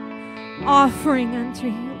smelling offering unto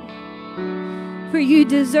you. For you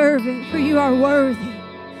deserve it, for you are worthy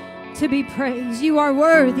to be praised. You are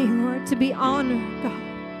worthy, Lord, to be honored, God.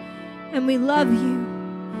 And we love you.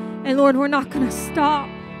 And Lord, we're not going to stop.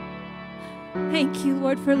 Thank you,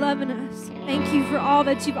 Lord, for loving us. Thank you for all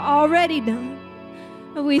that you've already done.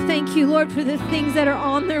 And we thank you, Lord, for the things that are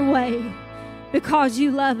on their way, because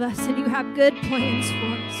you love us and you have good plans for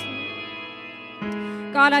us.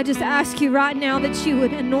 God, I just ask you right now that you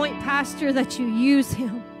would anoint Pastor, that you use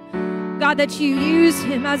him. God, that you use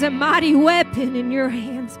him as a mighty weapon in your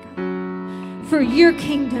hands, God, for your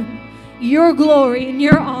kingdom, your glory, and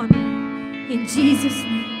your honor. In Jesus'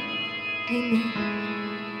 name, amen.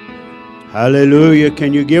 Hallelujah.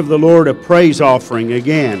 Can you give the Lord a praise offering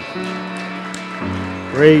again?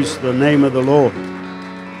 Praise the name of the Lord.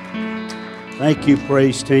 Thank you,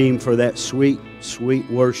 praise team, for that sweet, sweet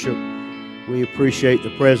worship. We appreciate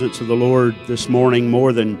the presence of the Lord this morning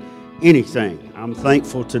more than anything. I'm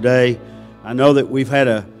thankful today. I know that we've had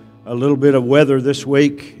a little bit of weather this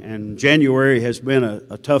week, and January has been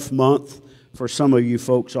a tough month for some of you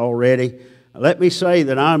folks already. Let me say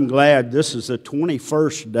that I'm glad this is the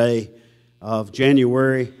 21st day of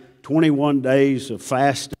January, 21 days of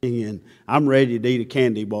fasting, and I'm ready to eat a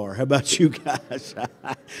candy bar. How about you guys?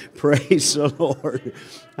 Praise the Lord.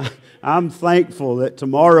 I'm thankful that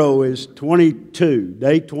tomorrow is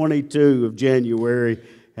day 22 of January,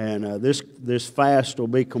 and this fast will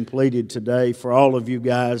be completed today. For all of you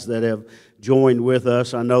guys that have joined with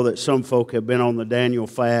us, I know that some folk have been on the Daniel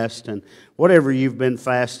fast, and whatever you've been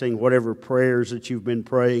fasting, whatever prayers that you've been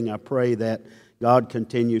praying, I pray that God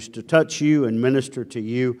continues to touch you and minister to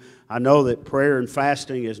you. I know that prayer and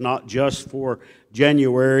fasting is not just for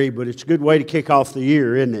January, but it's a good way to kick off the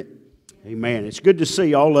year, isn't it? Amen. It's good to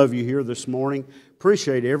see all of you here this morning.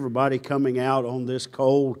 Appreciate everybody coming out on this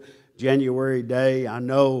cold January day. I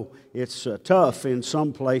know it's tough in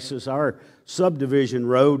some places. Our subdivision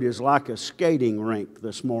road is like a skating rink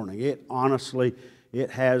this morning. It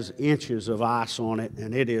has inches of ice on it,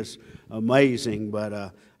 and it is amazing,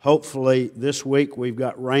 but hopefully this week we've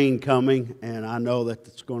got rain coming, and I know that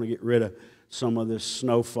it's going to get rid of some of this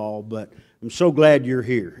snowfall, but I'm so glad you're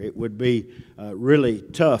here. It would be really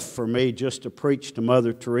tough for me just to preach to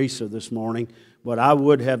Mother Teresa this morning, but I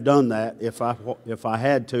would have done that if I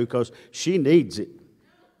had to, because she needs it.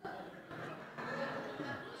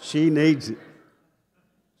 She needs it.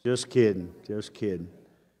 Just kidding. Just kidding.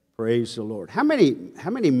 Praise the Lord. How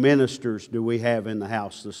many ministers do we have in the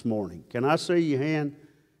house this morning? Can I see your hand?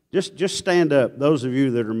 Just stand up. Those of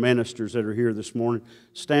you that are ministers that are here this morning,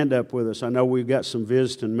 stand up with us. I know we've got some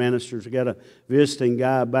visiting ministers. We've got a visiting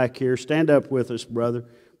guy back here. Stand up with us, brother.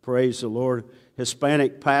 Praise the Lord.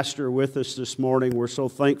 Hispanic pastor with us this morning. We're so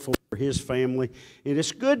thankful for his family. And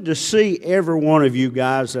it's good to see every one of you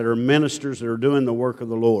guys that are ministers that are doing the work of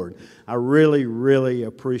the Lord. I really, really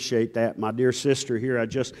appreciate that. My dear sister here, I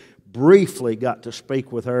just briefly got to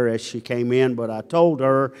speak with her as she came in, but I told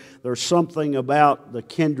her there's something about the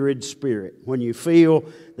kindred spirit. When you feel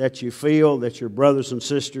that your brothers and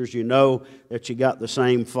sisters, you know that you got the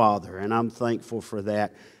same Father, and I'm thankful for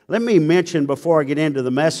that. Let me mention before I get into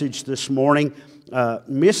the message this morning,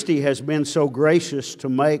 Misty has been so gracious to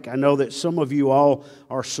make, I know that some of you all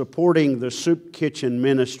are supporting the soup kitchen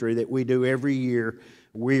ministry that we do every year.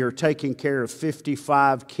 We are taking care of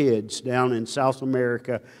 55 kids down in South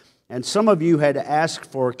America. And some of you had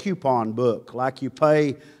asked for a coupon book, like you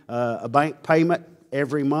pay a bank payment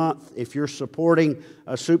every month. If you're supporting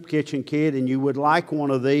a soup kitchen kid and you would like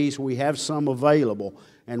one of these, we have some available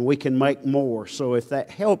and we can make more. So if that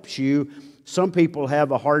helps you, some people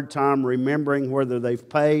have a hard time remembering whether they've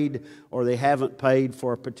paid or they haven't paid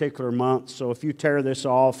for a particular month. So if you tear this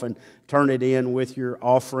off and turn it in with your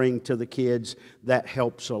offering to the kids, that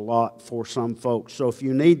helps a lot for some folks. So if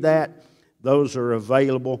you need that, those are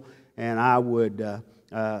available. And I would,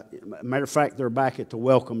 matter of fact, they're back at the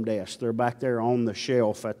welcome desk. They're back there on the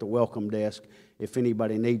shelf at the welcome desk if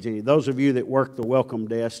anybody needs any. Those of you that work the welcome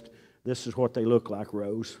desk, this is what they look like,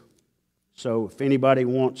 Rose. So if anybody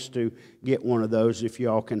wants to get one of those, if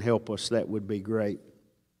y'all can help us, that would be great.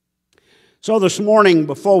 So this morning,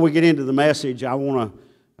 before we get into the message, I want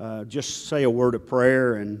to just say a word of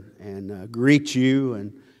prayer and greet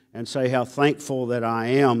you and say how thankful that I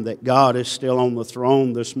am that God is still on the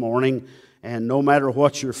throne this morning. And no matter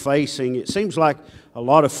what you're facing, it seems like a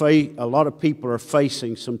lot of people are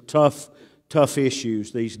facing some tough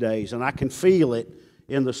issues these days. And I can feel it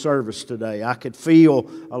in the service today. I could feel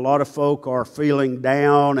a lot of folk are feeling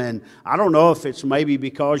down, and I don't know if it's maybe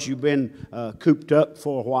because you've been cooped up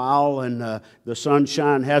for a while and the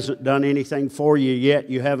sunshine hasn't done anything for you yet.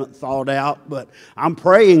 You haven't thawed out, but I'm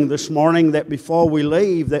praying this morning that before we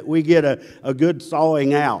leave that we get a good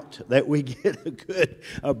thawing out, that we get a good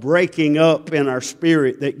breaking up in our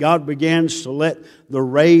spirit, that God begins to let the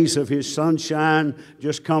rays of His sunshine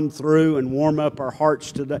just come through and warm up our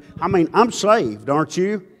hearts today. I mean, I'm saved, aren't you?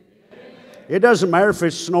 It doesn't matter if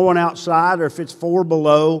it's snowing outside or if it's 4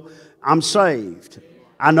 below. I'm saved.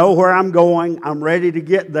 I know where I'm going. I'm ready to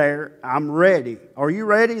get there. I'm ready. Are you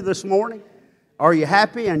ready this morning? Are you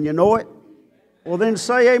happy and you know it? Well, then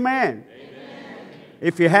say amen. Amen.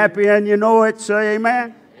 If you're happy and you know it, say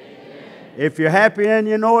amen. Amen. If you're happy and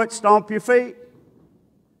you know it, stomp your feet.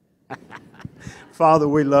 Father,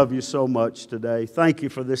 we love you so much today. Thank you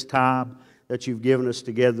for this time that you've given us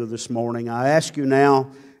together this morning. I ask you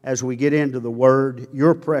now, as we get into the Word,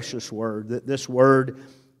 your precious Word, that this Word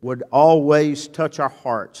would always touch our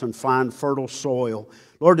hearts and find fertile soil.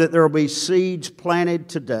 Lord, that there will be seeds planted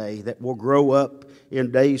today that will grow up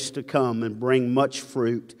in days to come and bring much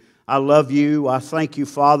fruit. I love you. I thank you,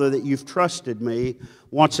 Father, that you've trusted me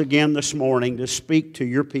once again this morning to speak to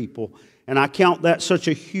your people. And I count that such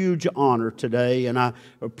a huge honor today, and I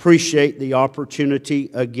appreciate the opportunity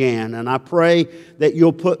again. And I pray that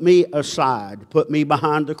you'll put me aside, put me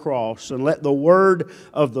behind the cross, and let the Word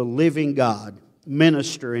of the living God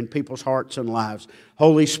minister in people's hearts and lives.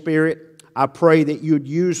 Holy Spirit, I pray that you'd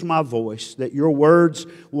use my voice, that your words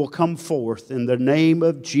will come forth in the name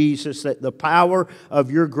of Jesus, that the power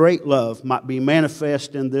of your great love might be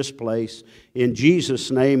manifest in this place. In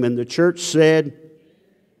Jesus' name, and the church said,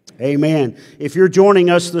 amen. If you're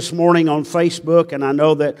joining us this morning on Facebook, and I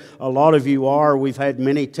know that a lot of you are, we've had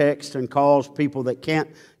many texts and calls, people that can't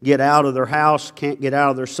get out of their house, can't get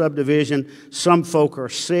out of their subdivision. Some folk are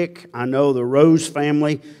sick. I know the Rose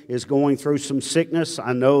family is going through some sickness.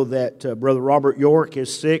 I know that Brother Robert York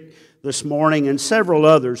is sick this morning, and several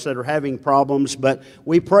others that are having problems. But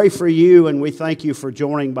we pray for you, and we thank you for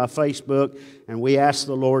joining by Facebook, and we ask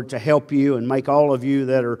the Lord to help you and make all of you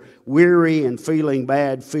that are weary and feeling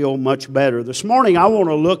bad feel much better. This morning I want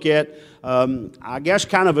to look at, I guess,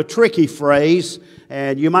 kind of a tricky phrase.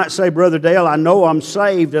 And you might say, Brother Dale, I know I'm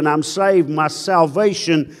saved, and I'm saved. My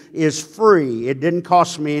salvation is free. It didn't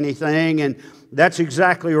cost me anything. And That's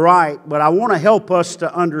exactly right. But I want to help us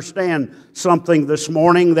to understand something this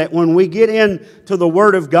morning, that when we get into the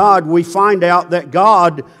Word of God, we find out that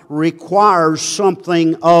God requires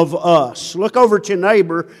something of us. Look over at your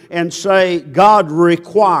neighbor and say, God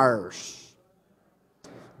requires.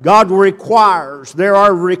 God requires. There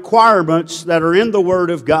are requirements that are in the Word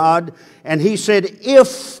of God, and He said,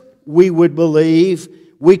 if we would believe,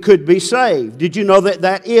 we could be saved. Did you know that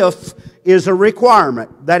that if is a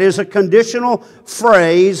requirement? That is a conditional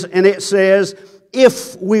phrase, and it says,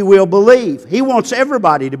 if we will believe. He wants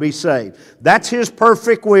everybody to be saved. That's His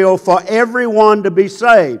perfect will, for everyone to be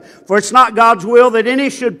saved. For it's not God's will that any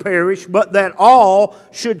should perish, but that all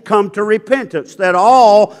should come to repentance, that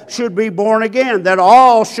all should be born again, that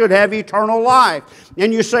all should have eternal life.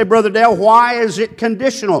 And you say, Brother Dale, why is it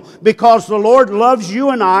conditional? Because the Lord loves you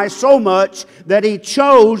and I so much that He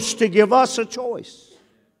chose to give us a choice.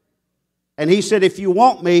 And He said, if you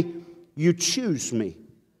want me, you choose me.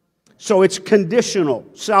 So it's conditional.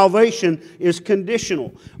 Salvation is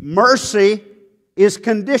conditional. Mercy is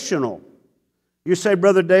conditional. You say,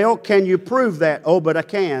 Brother Dale, can you prove that? Oh, but I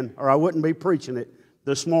can, or I wouldn't be preaching it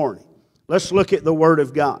this morning. Let's look at the Word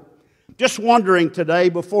of God. Just wondering today,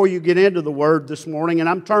 before you get into the Word this morning, and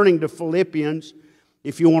I'm turning to Philippians,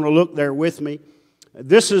 if you want to look there with me.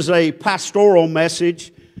 This is a pastoral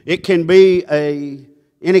message. It can be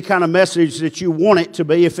any kind of message that you want it to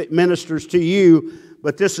be if it ministers to you.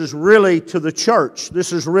 But this is really to the church.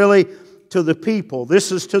 This is really to the people.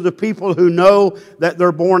 This is to the people who know that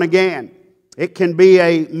they're born again. It can be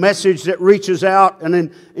a message that reaches out in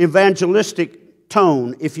an evangelistic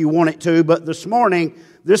tone if you want it to. But this morning,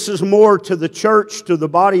 this is more to the church, to the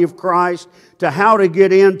body of Christ, to how to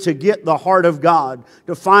get in, to get the heart of God,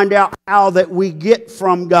 to find out how that we get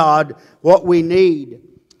from God what we need.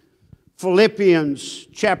 Philippians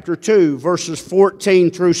chapter 2, verses 14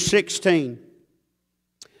 through 16.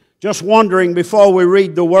 Just wondering before we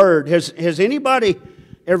read the Word, has anybody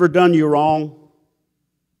ever done you wrong?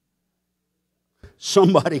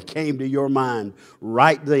 Somebody came to your mind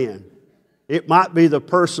right then. It might be the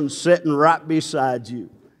person sitting right beside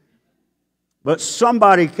you. But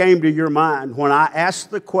somebody came to your mind when I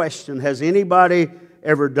asked the question, has anybody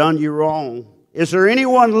ever done you wrong? Is there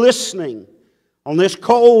anyone listening on this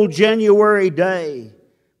cold January day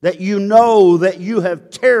that you know that you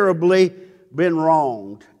have terribly been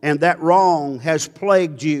wronged, and that wrong has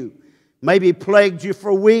plagued you? Maybe plagued you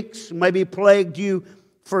for weeks, maybe plagued you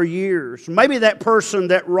for years. Maybe that person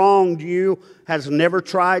that wronged you has never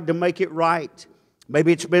tried to make it right.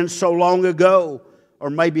 Maybe it's been so long ago, or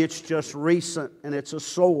maybe it's just recent and it's a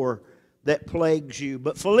sore that plagues you.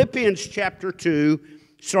 But Philippians chapter 2,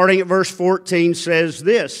 starting at verse 14, says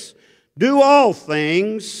this, do all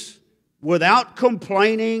things without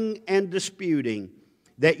complaining and disputing,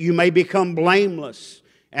 that you may become blameless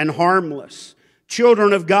and harmless,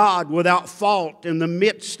 children of God without fault in the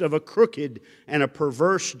midst of a crooked and a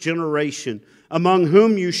perverse generation, among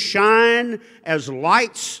whom you shine as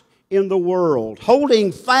lights in the world,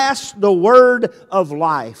 holding fast the word of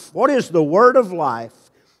life. What is the word of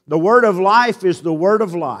life? The word of life is the word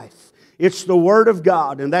of life. It's the Word of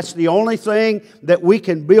God, and that's the only thing that we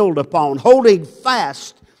can build upon. Holding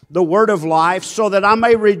fast the Word of life, so that I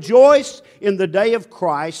may rejoice in the day of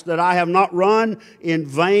Christ, that I have not run in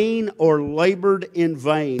vain or labored in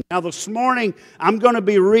vain. Now this morning, I'm going to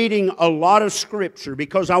be reading a lot of Scripture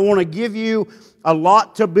because I want to give you a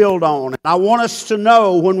lot to build on. And I want us to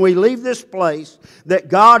know when we leave this place that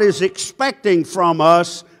God is expecting from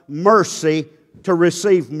us mercy to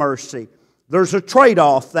receive mercy. There's a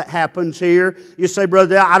trade-off that happens here. You say,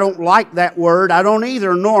 Brother, I don't like that word. I don't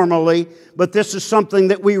either normally. But this is something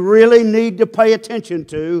that we really need to pay attention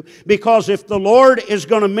to, because if the Lord is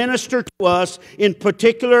going to minister to us in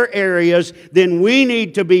particular areas, then we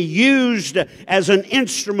need to be used as an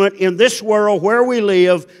instrument in this world where we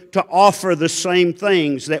live to offer the same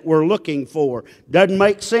things that we're looking for. Doesn't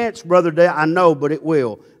make sense, Brother Dale. I know, but it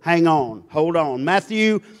will. Hang on. Hold on.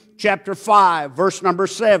 Matthew chapter 5, verse number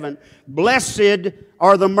 7. Blessed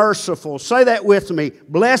are the merciful. Say that with me.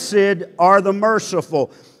 Blessed are the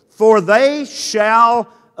merciful, for they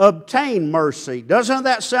shall obtain mercy. Doesn't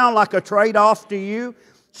that sound like a trade-off to you?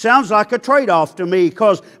 Sounds like a trade-off to me,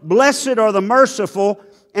 because blessed are the merciful,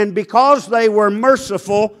 and because they were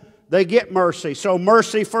merciful, they get mercy. So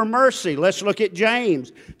mercy for mercy. Let's look at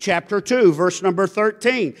James chapter 2, verse number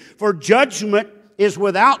 13. For judgment is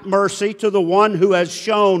without mercy to the one who has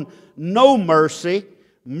shown no mercy.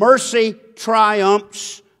 Mercy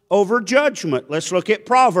triumphs over judgment. Let's look at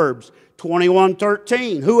Proverbs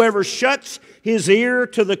 21:13. Whoever shuts his ear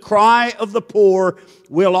to the cry of the poor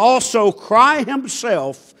will also cry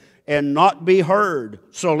himself and not be heard.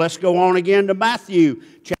 So let's go on again to Matthew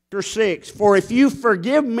chapter 6. For if you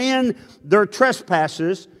forgive men their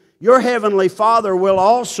trespasses, your heavenly Father will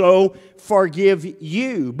also forgive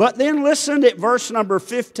you. But then listen at verse number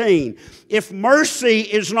 15. If mercy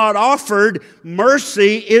is not offered,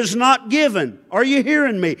 mercy is not given. Are you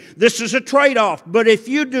hearing me? This is a trade-off. But if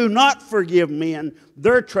you do not forgive men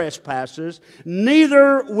their trespasses,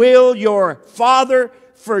 neither will your Father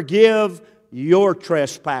forgive your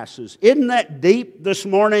trespasses. Isn't that deep this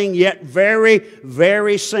morning, yet very,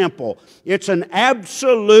 very simple? It's an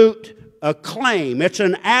absolute claim. It's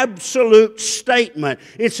an absolute statement.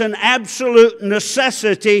 It's an absolute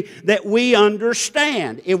necessity that we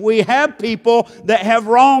understand. If we have people that have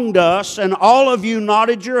wronged us, and all of you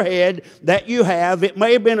nodded your head that you have, it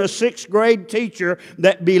may have been a 6th grade teacher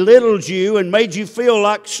that belittled you and made you feel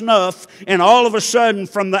like snuff, and all of a sudden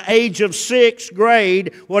from the age of 6th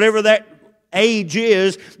grade, whatever that age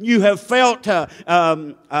is, you have felt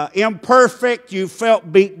imperfect, you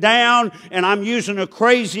felt beat down, and I'm using a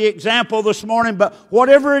crazy example this morning, but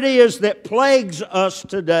whatever it is that plagues us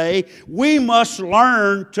today, we must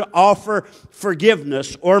learn to offer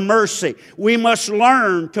forgiveness or mercy. We must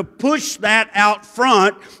learn to push that out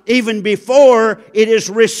front even before it is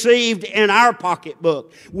received in our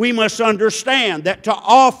pocketbook. We must understand that to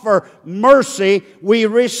offer mercy, we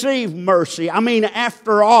receive mercy. I mean,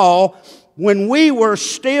 after all, when we were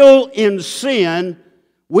still in sin,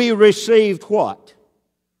 we received what?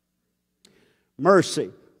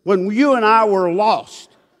 Mercy. When you and I were lost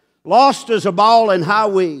as a ball in high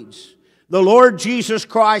weeds, the Lord Jesus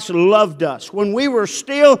Christ loved us. When we were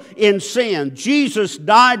still in sin, Jesus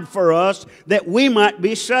died for us that we might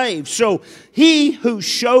be saved. So he who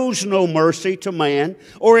shows no mercy to man,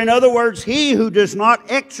 or in other words, he who does not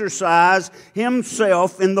exercise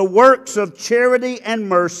himself in the works of charity and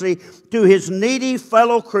mercy to his needy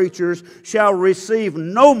fellow creatures, shall receive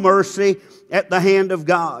no mercy at the hand of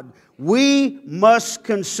God. We must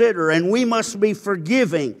consider and we must be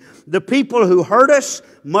forgiving. The people who hurt us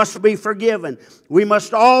must be forgiven. We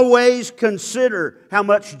must always consider how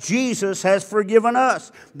much Jesus has forgiven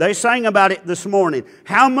us. They sang about it this morning.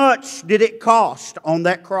 How much did it cost on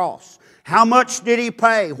that cross? How much did He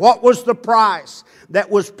pay? What was the price that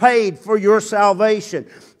was paid for your salvation?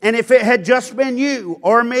 And if it had just been you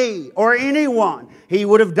or me or anyone, He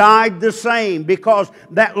would have died the same, because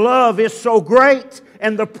that love is so great,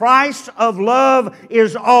 and the price of love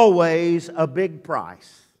is always a big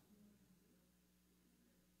price.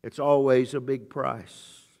 It's always a big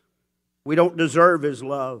price. We don't deserve His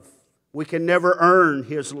love. We can never earn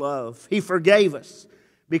His love. He forgave us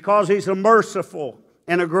because He's a merciful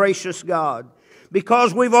and a gracious God.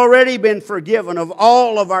 Because we've already been forgiven of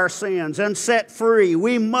all of our sins and set free,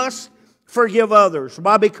 we must forgive others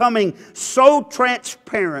by becoming so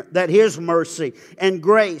transparent that His mercy and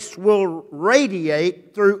grace will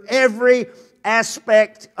radiate through every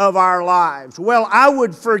aspect of our lives. Well, I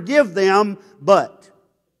would forgive them, but...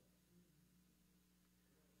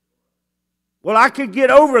 Well, I could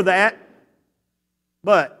get over that,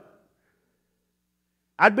 but...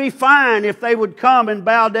 I'd be fine if they would come and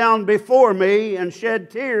bow down before me and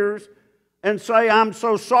shed tears and say, I'm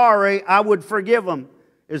so sorry, I would forgive them.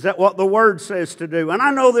 Is that what the Word says to do? And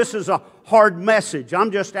I know this is a hard message.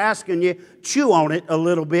 I'm just asking you, chew on it a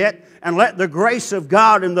little bit and let the grace of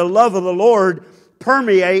God and the love of the Lord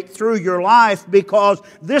permeate through your life, because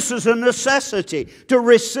this is a necessity. To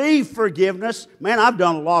receive forgiveness, man, I've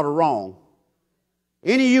done a lot of wrong.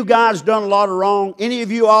 Any of you guys done a lot of wrong? Any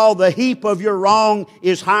of you all, the heap of your wrong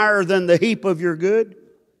is higher than the heap of your good?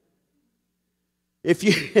 If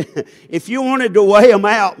you wanted to weigh them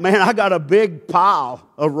out, man, I got a big pile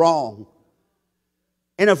of wrong.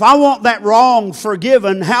 And if I want that wrong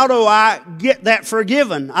forgiven, how do I get that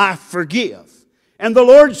forgiven? I forgive. And the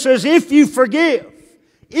Lord says, if you forgive,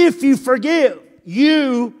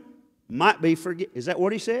 you might be forgiven. Is that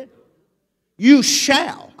what He said? You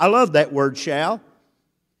shall. I love that word, shall.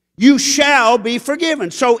 You shall be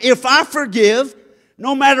forgiven. So if I forgive,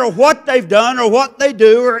 no matter what they've done or what they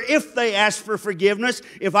do, or if they ask for forgiveness,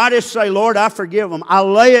 if I just say, Lord, I forgive them, I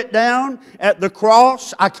lay it down at the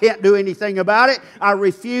cross, I can't do anything about it, I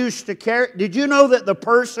refuse to carry. Did you know that the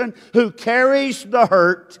person who carries the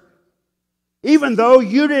hurt, even though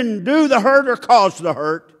you didn't do the hurt or cause the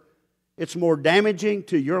hurt, it's more damaging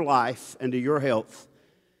to your life and to your health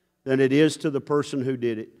than it is to the person who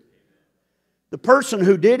did it. The person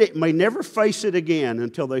who did it may never face it again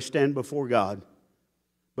until they stand before God.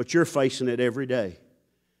 But you're facing it every day.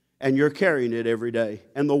 And you're carrying it every day.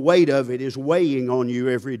 And the weight of it is weighing on you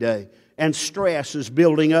every day. and stress is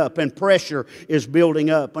building up and pressure is building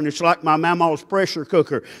up. And it's like my mama's pressure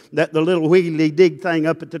cooker, that the little wiggly dig thing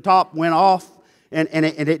up at the top went off and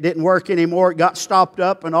it didn't work anymore. It got stopped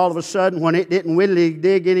up, and all of a sudden when it didn't wiggly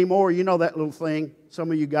dig anymore, you know that little thing.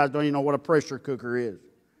 Some of you guys don't even know what a pressure cooker is.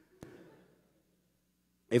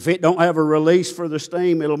 If it don't have a release for the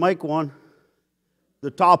steam, it'll make one.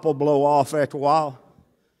 The top will blow off after a while.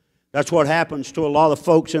 That's what happens to a lot of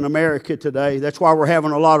folks in America today. That's why we're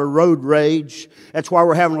having a lot of road rage. That's why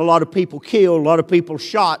we're having a lot of people killed, a lot of people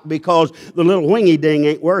shot, because the little wingy ding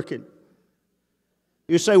ain't working.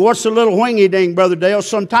 You say, what's the little wingy ding, Brother Dale?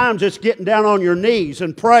 Sometimes it's getting down on your knees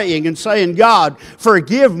and praying and saying, God,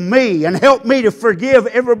 forgive me and help me to forgive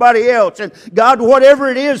everybody else. And God, whatever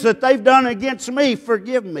it is that they've done against me,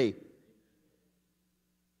 forgive me.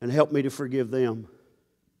 And help me to forgive them.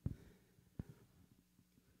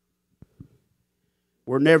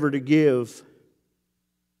 We're never to give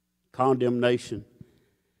condemnation,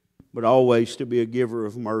 but always to be a giver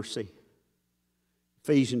of mercy.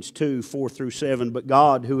 Ephesians 2, 4 through 7, but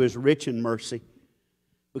God, who is rich in mercy,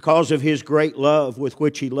 because of His great love with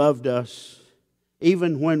which He loved us,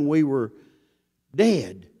 even when we were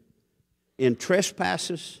dead in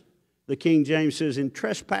trespasses, the King James says, in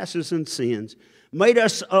trespasses and sins, made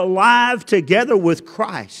us alive together with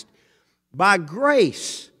Christ. By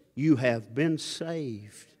grace you have been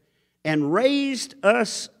saved, and raised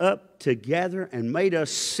us up together and made us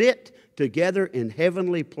sit together in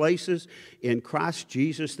heavenly places in Christ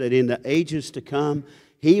Jesus, that in the ages to come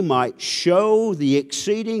He might show the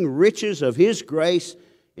exceeding riches of His grace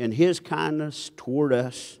and His kindness toward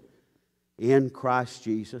us in Christ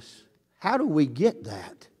Jesus. How do we get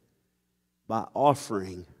that? By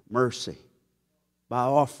offering mercy, by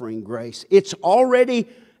offering grace. It's already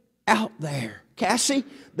out there. Cassie,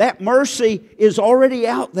 that mercy is already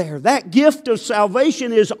out there. That gift of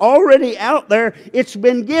salvation is already out there. It's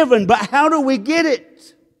been given. But how do we get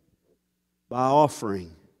it? By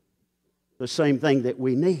offering the same thing that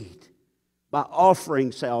we need. By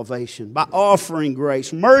offering salvation. By offering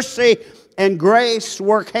grace. Mercy and grace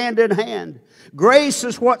work hand in hand. Grace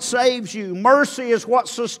is what saves you. Mercy is what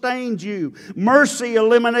sustains you. Mercy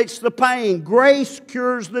eliminates the pain. Grace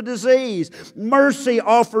cures the disease. Mercy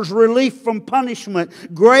offers relief from punishment.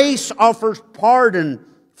 Grace offers pardon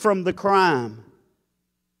from the crime.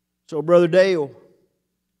 So, Brother Dale,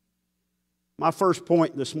 my first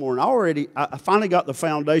point this morning, I finally got the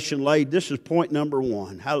foundation laid. This is point number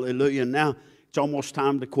 1. Hallelujah. Now it's almost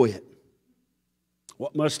time to quit.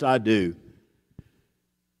 What must I do?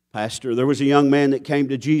 Pastor, there was a young man that came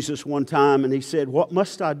to Jesus one time and he said, what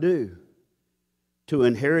must I do to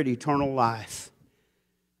inherit eternal life?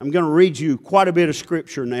 I'm going to read you quite a bit of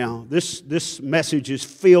Scripture now. This message is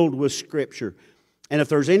filled with Scripture. And if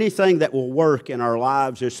there's anything that will work in our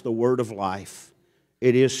lives, it's the Word of life.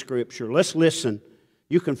 It is Scripture. Let's listen.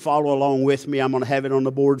 You can follow along with me. I'm going to have it on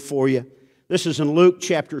the board for you. This is in Luke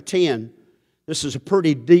chapter 10. This is a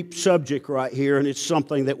pretty deep subject right here, and it's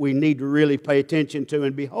something that we need to really pay attention to.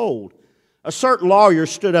 And behold, a certain lawyer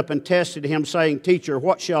stood up and tested him, saying, Teacher,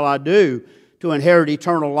 what shall I do to inherit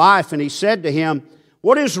eternal life? And he said to him,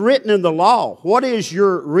 what is written in the law? What is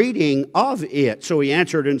your reading of it? So he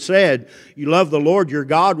answered and said, you love the Lord your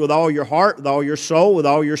God with all your heart, with all your soul, with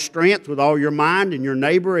all your strength, with all your mind, and your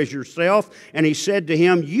neighbor as yourself. And he said to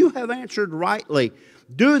him, you have answered rightly.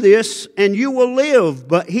 Do this and you will live.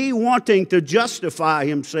 But he, wanting to justify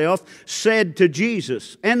himself, said to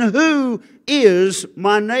Jesus, and who is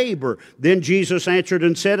my neighbor? Then Jesus answered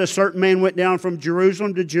and said, a certain man went down from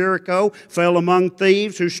Jerusalem to Jericho, fell among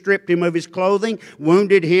thieves, who stripped him of his clothing,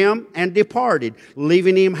 wounded him, and departed,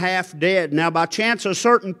 leaving him half dead. Now by chance a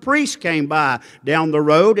certain priest came by down the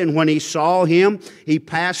road, and when he saw him, he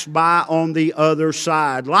passed by on the other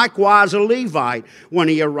side. Likewise a Levite, when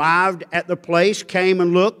he arrived at the place, came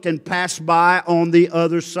and looked and passed by on the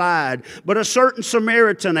other side. But a certain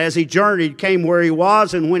Samaritan, as he journeyed, came where he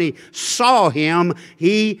was, and when he saw him,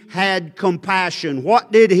 he had compassion.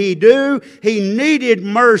 What did he do? He needed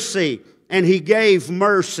mercy, and he gave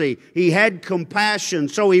mercy. He had compassion.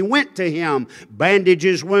 So he went to him, bandaged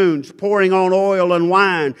his wounds, pouring on oil and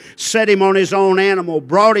wine, set him on his own animal,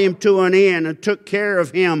 brought him to an inn, and took care of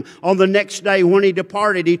him. On the next day when he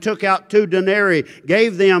departed, he took out 2 denarii,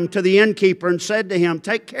 gave them to the innkeeper, and said to him,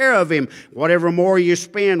 take care of him. Whatever more you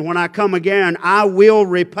spend, when I come again, I will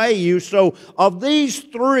repay you. So of these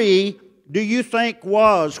 3,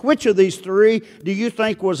 which of these 3 do you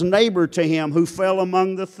think was neighbor to him who fell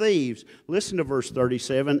among the thieves? Listen to verse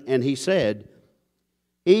 37. And he said,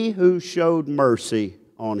 he who showed mercy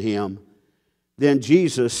on him. Then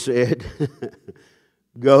Jesus said,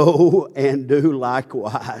 Go and do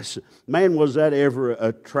likewise. Man, was that ever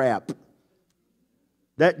a trap.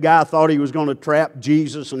 That guy thought he was going to trap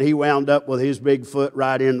Jesus, and he wound up with his big foot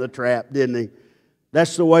right in the trap, didn't he?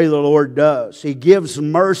 That's the way the Lord does. He gives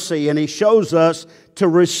mercy, and He shows us to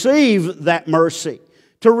receive that mercy.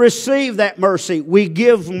 To receive that mercy, we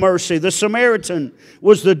give mercy. The Samaritan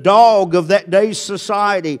was the dog of that day's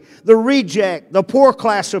society, the reject, the poor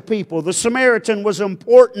class of people. The Samaritan was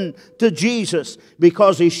important to Jesus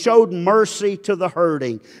because He showed mercy to the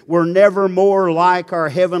hurting. We're never more like our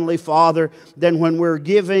Heavenly Father than when we're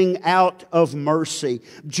giving out of mercy.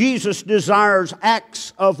 Jesus desires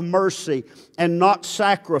acts of mercy and not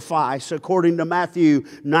sacrifice, according to Matthew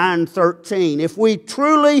 9:13. If we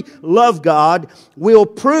truly love God, we'll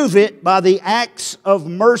prove it by the acts of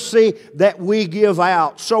mercy that we give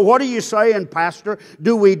out. So what are you saying, Pastor?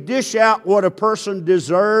 Do we dish out what a person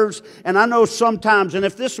deserves? And I know sometimes, and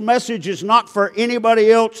if this message is not for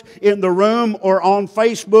anybody else in the room or on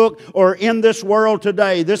Facebook or in this world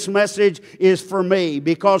today, this message is for me,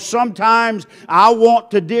 because sometimes I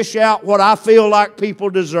want to dish out what I feel like people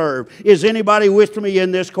deserve. Is anybody with me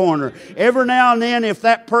in this corner? Every now and then, if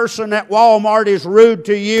that person at Walmart is rude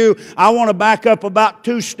to you, I want to back up about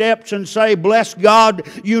 2 steps and say, bless God,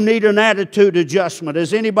 you need an attitude adjustment.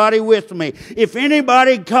 Is anybody with me? If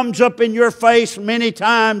anybody comes up in your face many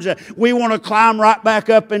times, we want to climb right back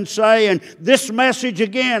up and say, and this message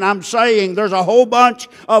again, I'm saying there's a whole bunch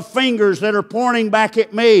of fingers that are pointing back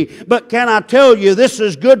at me, but can I tell you, this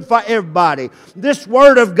is good for everybody. This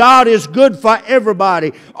Word of God is good for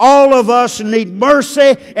everybody. All of us need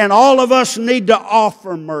mercy, and all of us need to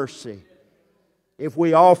offer mercy. If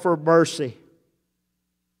we offer mercy,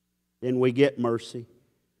 then we get mercy.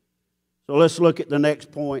 So let's look at the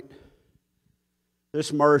next point.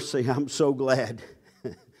 This mercy, I'm so glad.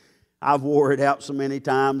 I've wore it out so many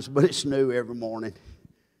times, but it's new every morning.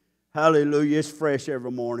 Hallelujah, it's fresh every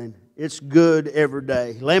morning. It's good every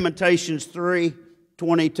day. Lamentations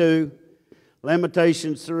 3:22.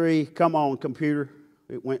 Lamentations 3, come on computer.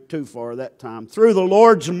 It went too far that time. Through the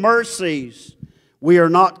Lord's mercies we are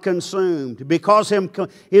not consumed, because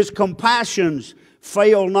His compassions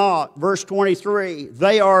fail not. Verse 23,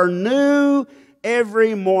 they are new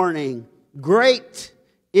every morning. Great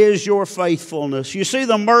is your faithfulness. You see,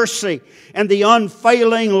 the mercy and the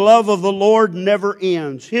unfailing love of the Lord never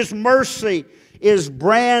ends. His mercy is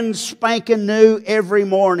brand spanking new every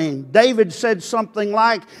morning. David said something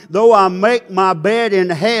like, though I make my bed in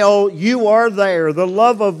hell, you are there. The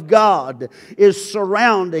love of God is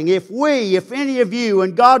surrounding. If any of you,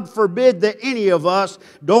 and God forbid that any of us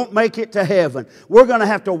don't make it to heaven, we're going to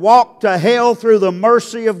have to walk to hell through the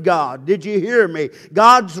mercy of God. Did you hear me?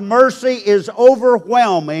 God's mercy is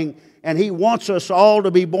overwhelming, and He wants us all to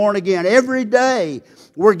be born again. Every day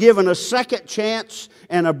we're given a second chance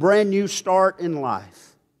and a brand new start in life.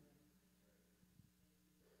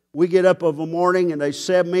 We get up of a morning and there's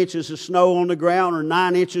 7 inches of snow on the ground or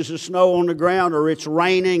 9 inches of snow on the ground, or it's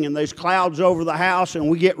raining and there's clouds over the house, and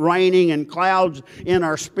we get raining and clouds in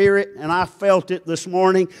our spirit. And I felt it this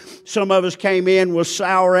morning. Some of us came in with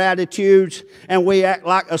sour attitudes and we act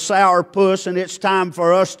like a sour puss, and it's time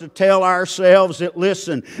for us to tell ourselves that,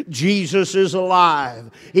 listen, Jesus is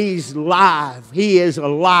alive. He's live. He is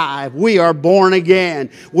alive. We are born again.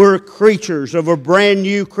 We're creatures of a brand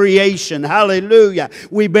new creation. Hallelujah.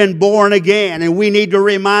 We've been born again, and we need to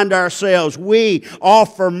remind ourselves we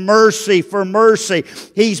offer mercy for mercy.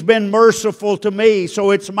 He's been merciful to me, so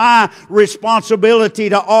it's my responsibility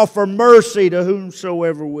to offer mercy to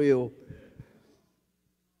whomsoever will.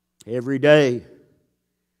 Every day, it's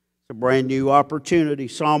a brand new opportunity.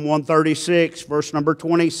 Psalm 136, verse number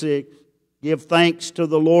 26. Give thanks to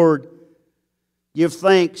the Lord. Give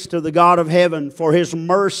thanks to the God of heaven, for His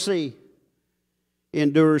mercy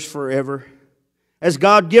endures forever. As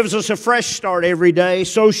God gives us a fresh start every day,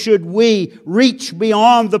 so should we reach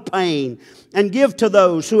beyond the pain and give to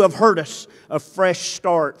those who have hurt us a fresh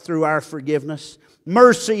start through our forgiveness.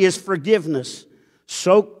 Mercy is forgiveness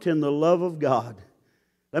soaked in the love of God.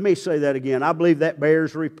 Let me say that again. I believe that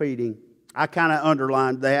bears repeating. I kind of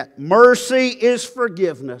underlined that. Mercy is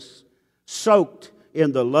forgiveness soaked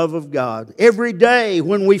in the love of God. Every day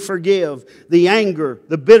when we forgive, the anger,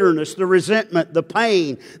 the bitterness, the resentment, the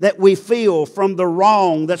pain that we feel from the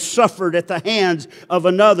wrong that's suffered at the hands of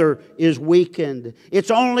another is weakened. It's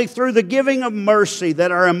only through the giving of mercy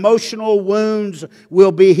that our emotional wounds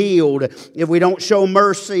will be healed. If we don't show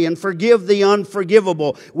mercy and forgive the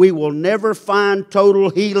unforgivable, we will never find total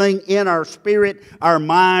healing in our spirit, our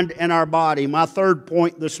mind, and our body. My third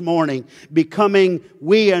point this morning, becoming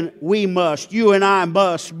you and I I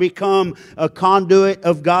must become a conduit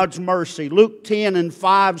of God's mercy. Luke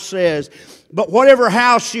 10:5 says, "But whatever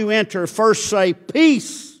house you enter, first say,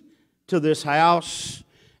 'Peace to this house.'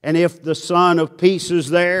 And if the Son of Peace is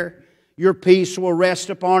there, your peace will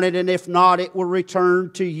rest upon it, and if not, it will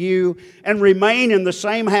return to you. And remain in the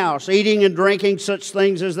same house, eating and drinking such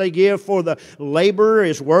things as they give, for the laborer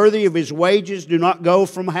is worthy of his wages. Do not go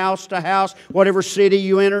from house to house, whatever city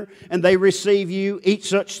you enter, and they receive you. Eat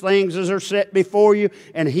such things as are set before you,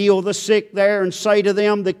 and heal the sick there, and say to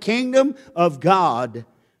them, 'The kingdom of God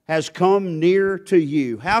has come near to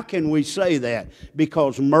you.'" How can we say that?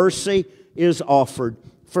 Because mercy is offered.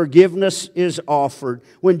 Forgiveness is offered.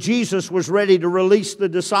 When Jesus was ready to release the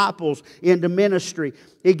disciples into ministry,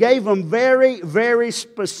 He gave them very, very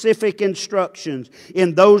specific instructions.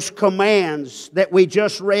 In those commands that we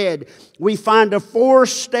just read, we find a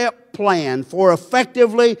 4-step plan for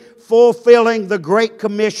effectively fulfilling the Great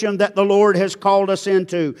Commission that the Lord has called us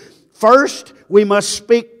into. First, we must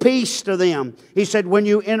speak peace to them. He said, when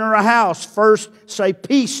you enter a house, first say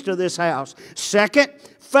peace to this house. Second,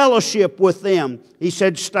 fellowship with them. He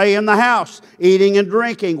said, stay in the house, eating and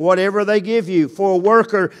drinking, whatever they give you, for a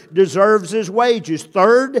worker deserves his wages.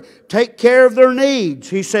 Third, take care of their needs.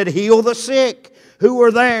 He said, heal the sick who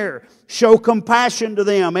are there, show compassion to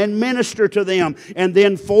them, and minister to them. And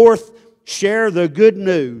then fourth, share the good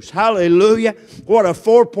news. Hallelujah. What a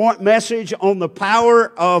 4-point message on the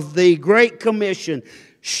power of the Great Commission.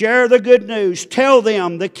 Share the good news. Tell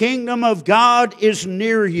them the kingdom of God is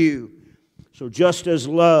near you. So just as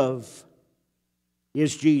love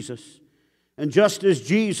is Jesus, and just as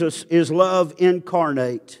Jesus is love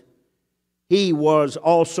incarnate, He was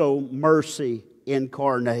also mercy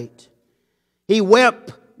incarnate. He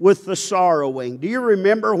wept with the sorrowing. Do you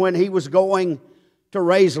remember when He was going to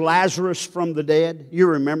raise Lazarus from the dead? You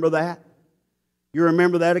remember that? You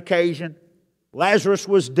remember that occasion? Lazarus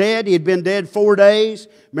was dead. He had been dead 4 days.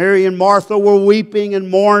 Mary and Martha were weeping and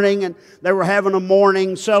mourning, and they were having a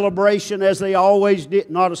mourning celebration as they always did.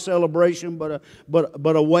 Not a celebration, but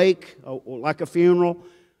a wake, like a funeral.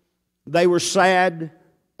 They were sad,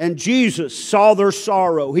 and Jesus saw their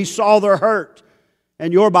sorrow. He saw their hurt.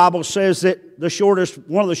 And your Bible says that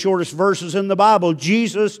one of the shortest verses in the Bible,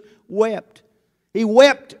 Jesus wept. He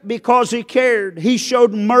wept because He cared. He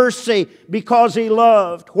showed mercy because He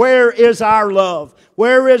loved. Where is our love?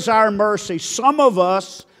 Where is our mercy? Some of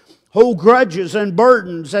us hold grudges and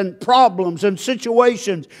burdens and problems and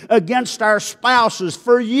situations against our spouses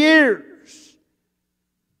for years.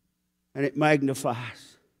 And it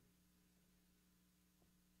magnifies.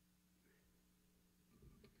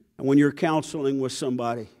 And when you're counseling with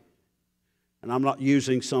somebody, and I'm not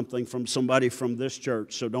using something from somebody from this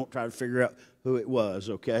church, so don't try to figure out who it was,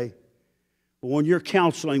 okay? But when you're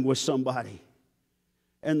counseling with somebody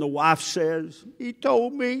and the wife says, he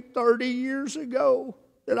told me 30 years ago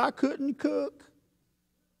that I couldn't cook.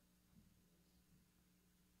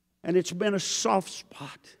 And it's been a soft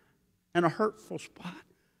spot and a hurtful spot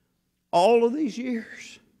all of these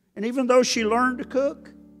years. And even though she learned to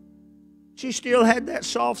cook, she still had that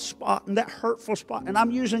soft spot and that hurtful spot. And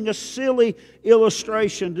I'm using a silly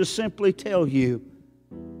illustration to simply tell you,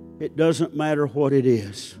 it doesn't matter what it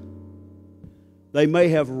is. They may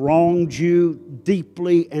have wronged you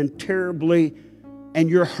deeply and terribly, and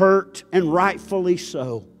you're hurt, and rightfully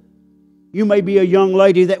so. You may be a young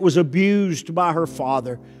lady that was abused by her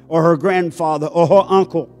father or her grandfather or her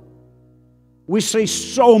uncle. We see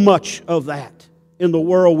so much of that in the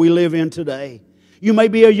world we live in today. You may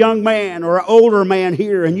be a young man or an older man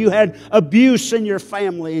here, and you had abuse in your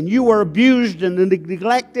family, and you were abused and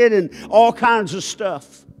neglected and all kinds of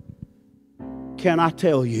stuff. Can I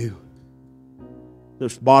tell you,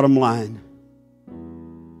 this bottom line,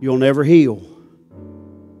 you'll never heal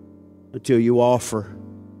until you offer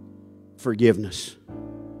forgiveness.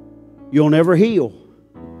 You'll never heal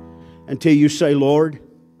until you say, Lord,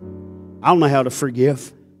 I don't know how to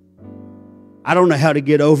forgive. I don't know how to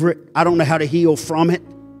get over it. I don't know how to heal from it.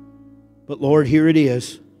 But Lord, here it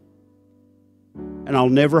is. And I'll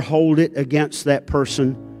never hold it against that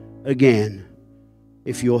person again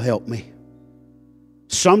if you'll help me.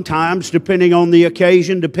 Sometimes, depending on the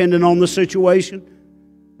occasion, depending on the situation,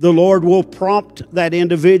 the Lord will prompt that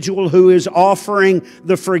individual who is offering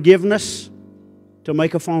the forgiveness to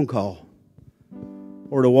make a phone call,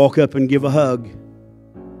 or to walk up and give a hug,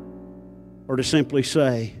 or to simply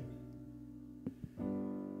say,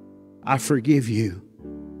 I forgive you.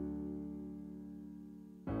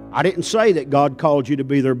 I didn't say that God called you to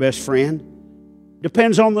be their best friend.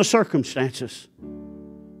 Depends on the circumstances.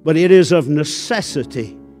 But it is of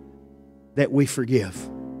necessity that we forgive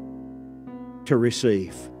to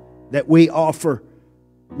receive, that we offer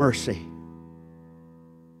mercy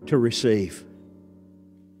to receive.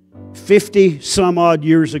 50 some odd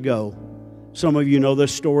years ago, some of you know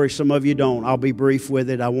this story, some of you don't. I'll be brief with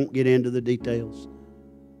it. I won't get into the details.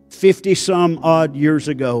 50 some odd years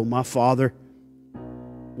ago, my father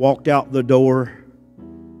walked out the door,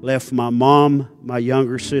 left my mom, my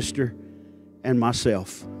younger sister, and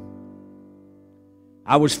myself.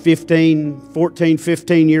 I was 14,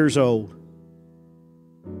 15 years old.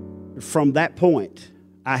 From that point,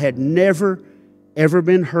 I had never, ever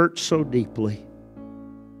been hurt so deeply.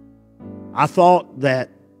 I thought that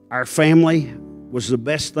our family was the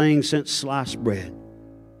best thing since sliced bread.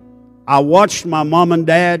 I watched my mom and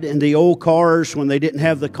dad in the old cars when they didn't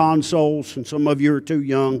have the consoles, and some of you are too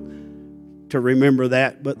young to remember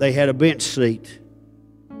that, but they had a bench seat.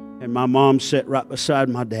 And my mom sat right beside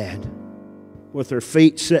my dad with her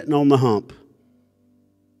feet sitting on the hump,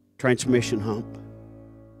 transmission hump.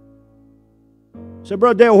 So,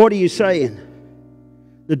 Brother Dale, what are you saying?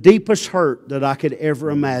 The deepest hurt that I could ever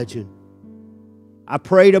imagine. I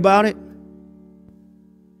prayed about it.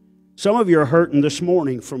 Some of you are hurting this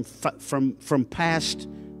morning from past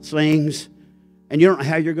things, and you don't know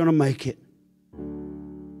how you're going to make it.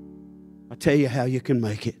 I'll tell you how you can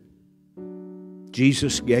make it.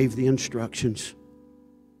 Jesus gave the instructions.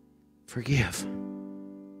 Forgive.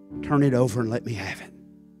 Turn it over and let me have it.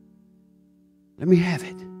 Let me have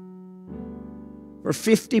it. For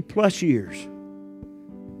 50 plus years,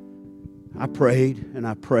 I prayed and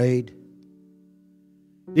I prayed.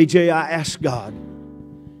 DJ, I asked God,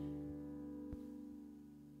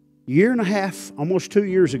 a year and a half, almost 2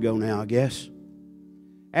 years ago now, I guess,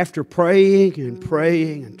 after praying and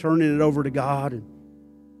praying and turning it over to God, and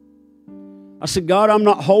I said, God, I'm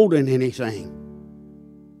not holding anything.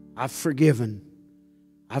 I've forgiven.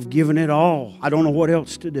 I've given it all. I don't know what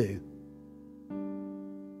else to do.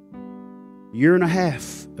 A year and a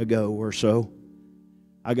half ago or so,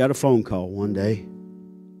 I got a phone call one day.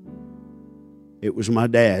 It was my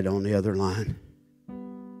dad on the other line.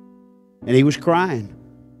 And he was crying.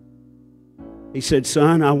 He said,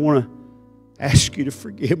 son, I want to ask you to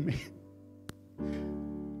forgive me.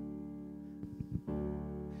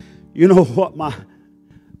 You know what my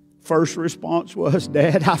first response was?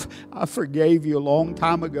 Dad, I forgave you a long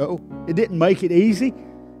time ago. It didn't make it easy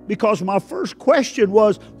because my first question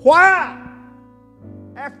was, why?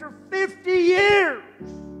 After 50 years.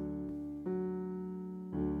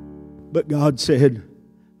 But God said,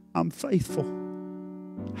 I'm faithful.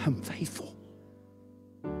 I'm faithful.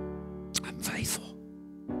 I'm faithful.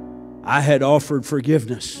 I had offered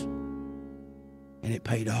forgiveness, and it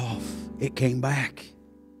paid off. It came back.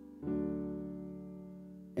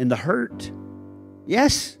 And the hurt,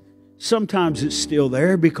 yes, sometimes it's still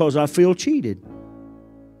there because I feel cheated.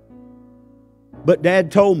 But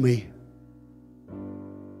Dad told me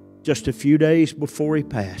just a few days before he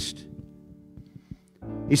passed,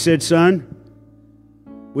 he said, son,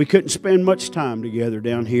 we couldn't spend much time together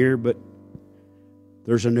down here, but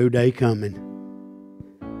there's a new day coming,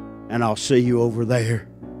 and I'll see you over there.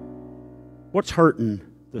 What's hurting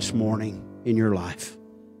this morning in your life?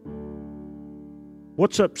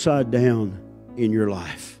 What's upside down in your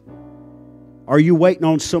life? Are you waiting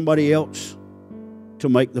on somebody else to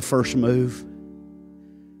make the first move?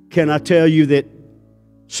 Can I tell you that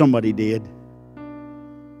somebody did?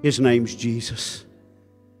 His name's Jesus.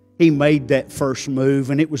 He made that first move,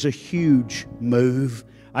 and it was a huge move.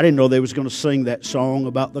 I didn't know they was going to sing that song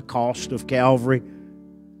about the cost of Calvary.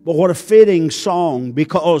 But what a fitting song,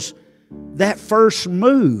 because that first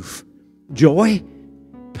move, Joy,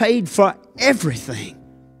 paid for everything.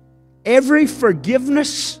 Every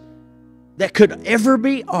forgiveness that could ever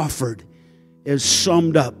be offered is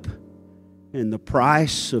summed up in the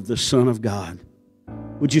price of the Son of God.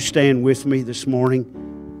 Would you stand with me this morning?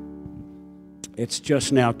 It's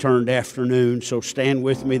just now turned afternoon, so stand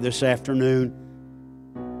with me this afternoon.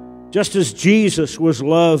 Just as Jesus was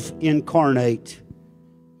love incarnate,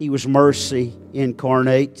 He was mercy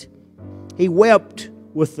incarnate. He wept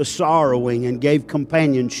with the sorrowing and gave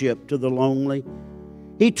companionship to the lonely.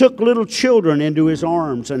 He took little children into His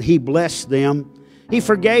arms and He blessed them. He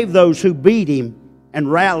forgave those who beat Him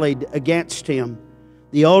and rallied against Him.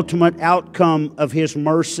 The ultimate outcome of His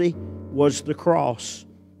mercy was the cross.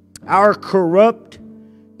 Our corrupt,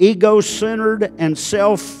 ego-centered, and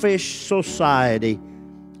selfish society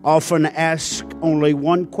often asks only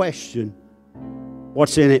one question: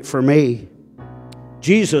 what's in it for me?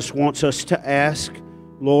 Jesus wants us to ask,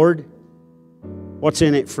 Lord, what's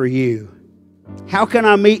in it for you? How can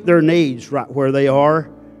I meet their needs right where they are?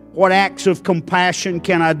 What acts of compassion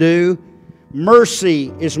can I do?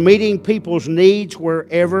 Mercy is meeting people's needs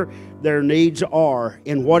wherever their needs are,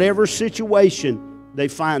 in whatever situation they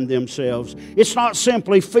find themselves. It's not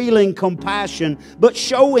simply feeling compassion, but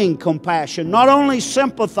showing compassion. Not only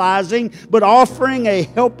sympathizing, but offering a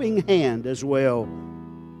helping hand as well.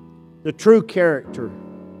 The true character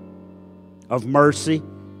of mercy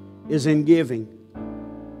is in giving.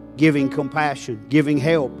 Giving compassion, giving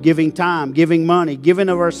help, giving time, giving money, giving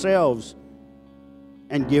of ourselves,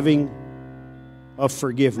 and giving of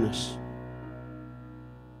forgiveness.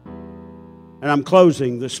 And I'm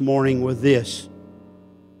closing this morning with this.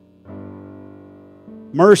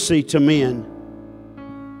 Mercy to men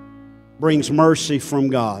brings mercy from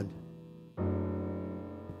God.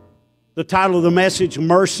 The title of the message,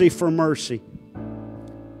 Mercy for Mercy.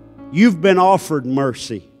 You've been offered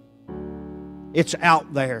mercy. It's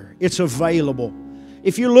out there. It's available.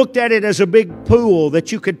 If you looked at it as a big pool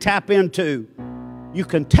that you could tap into, you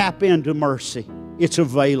can tap into mercy. It's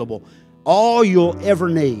available. All you'll ever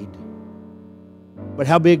need. But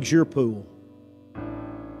how big's your pool?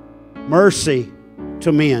 Mercy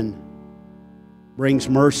to men brings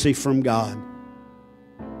mercy from God.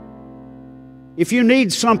 If you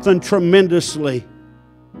need something tremendously,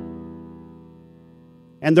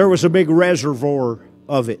 and there was a big reservoir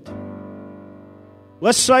of it.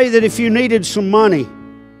 Let's say that if you needed some money,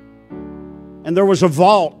 and there was a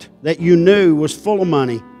vault that you knew was full of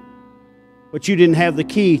money, but you didn't have the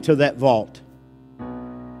key to that vault.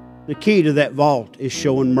 The key to that vault is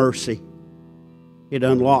showing mercy. It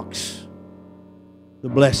unlocks the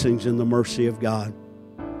blessings and the mercy of God.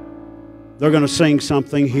 They're going to sing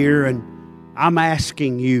something here, and I'm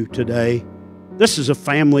asking you today. This is a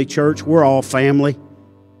family church. We're all family.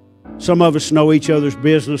 Some of us know each other's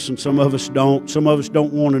business and some of us don't. Some of us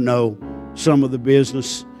don't want to know some of the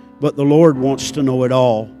business, but the Lord wants to know it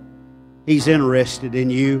all. He's interested in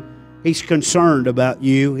you. He's concerned about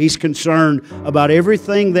you. He's concerned about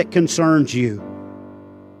everything that concerns you.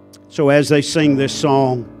 So as they sing this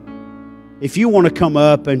song, if you want to come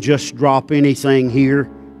up and just drop anything here,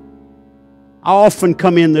 I often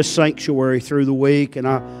come in this sanctuary through the week and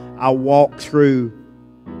I walk through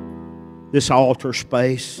this altar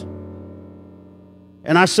space.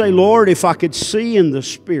 And I say, Lord, if I could see in the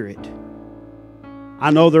Spirit, I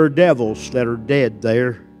know there are devils that are dead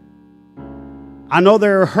there. I know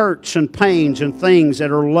there are hurts and pains and things that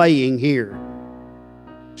are laying here,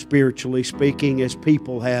 spiritually speaking, as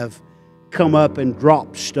people have come up and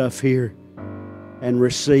dropped stuff here and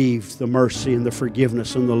received the mercy and the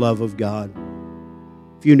forgiveness and the love of God.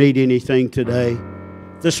 If you need anything today,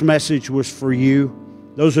 this message was for you.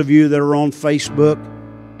 Those of you that are on Facebook,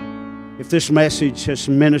 if this message has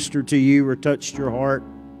ministered to you or touched your heart,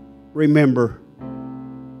 remember,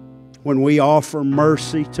 when we offer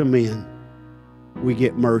mercy to men, we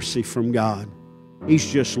get mercy from God. He's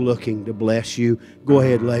just looking to bless you. Go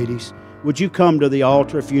ahead, ladies. Would you come to the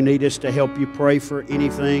altar if you need us to help you pray for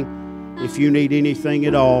anything? If you need anything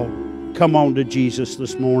at all, come on to Jesus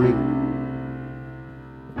this morning.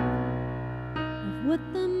 What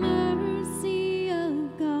the mercy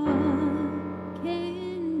of God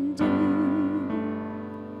can do.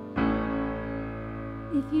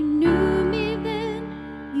 If you knew me then,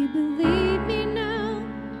 you believe me now.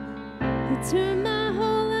 You turned my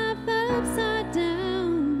whole life upside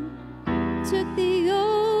down. Took the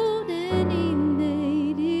old and he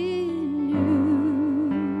made it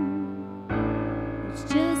new. It's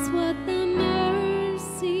just what the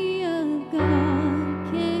mercy of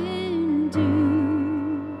God can do.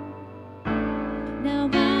 Now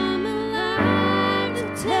I'm alive to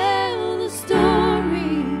tell the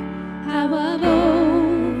story how I've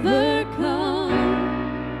overcome.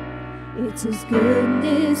 It's His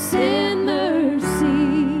goodness and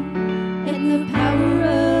mercy and the power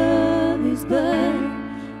of His blood.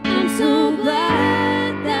 I'm so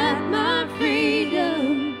glad that my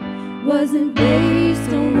freedom wasn't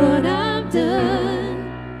based on what I've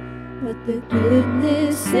done, but the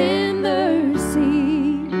goodness and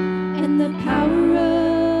mercy and the power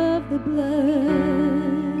of the blood.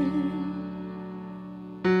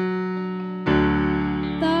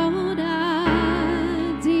 Thought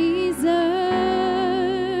I deserved,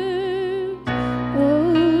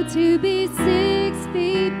 oh, to be 6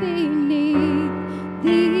 feet beneath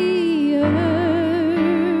the earth.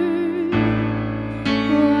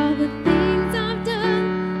 For all the things I've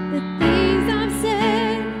done, the things I've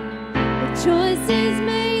said, the choices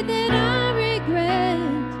made that I regret,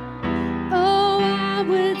 oh, I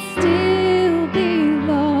would still be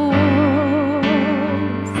lost.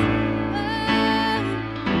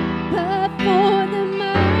 But for the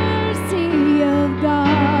mercy of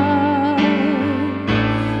God,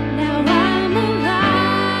 now I'm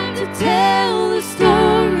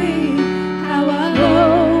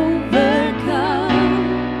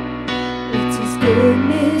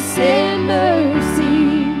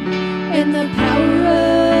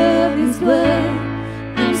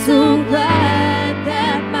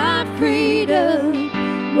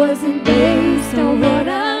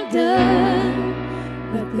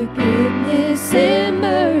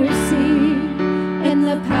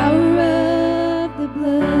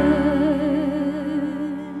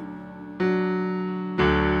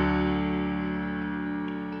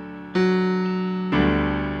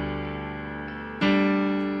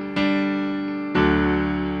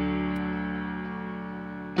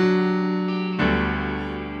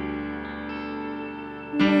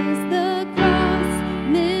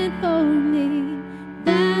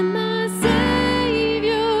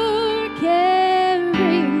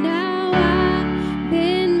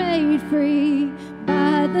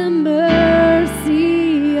the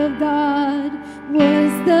mercy of God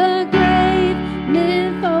was the grave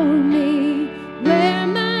meant for me, where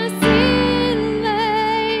my sin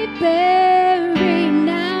lay buried.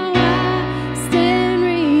 Now I stand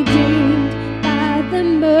redeemed by the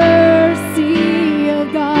mercy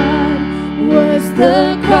of God. Was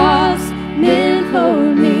the cross meant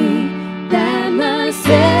for me, that my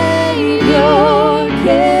Savior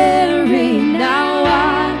carried? Now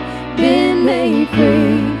I've been made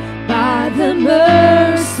free by the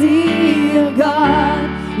mercy of God.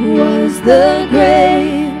 Was the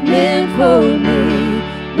grave meant for me,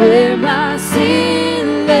 where my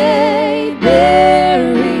sin lay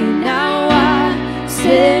buried? Now I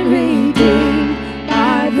stand redeemed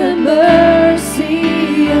by the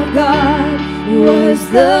mercy of God. Was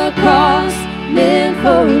the cross meant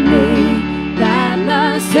for me, that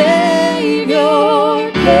my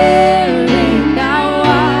Savior carried? Now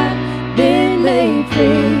I've been made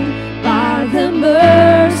free by the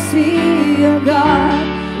mercy of God.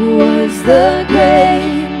 Was the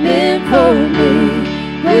grave meant for me,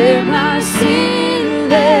 where my sin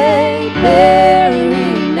lay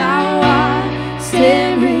buried? Now I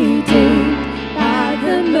stand redeemed by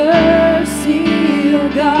the mercy of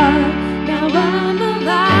God. Now I'm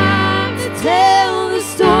alive to tell the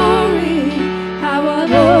story, how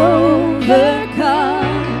I've overcome.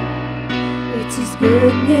 It's His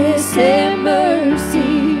goodness and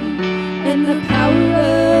mercy and the power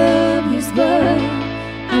of His blood.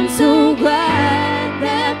 I'm so glad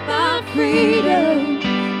that my freedom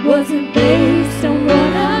wasn't based on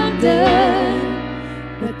what I've done,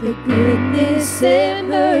 but the goodness and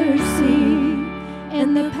mercy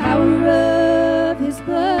and the power of His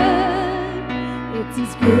blood. It's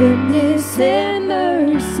His goodness and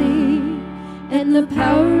mercy and the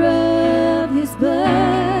power of His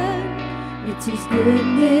blood. It's His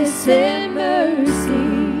goodness and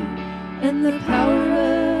mercy and the power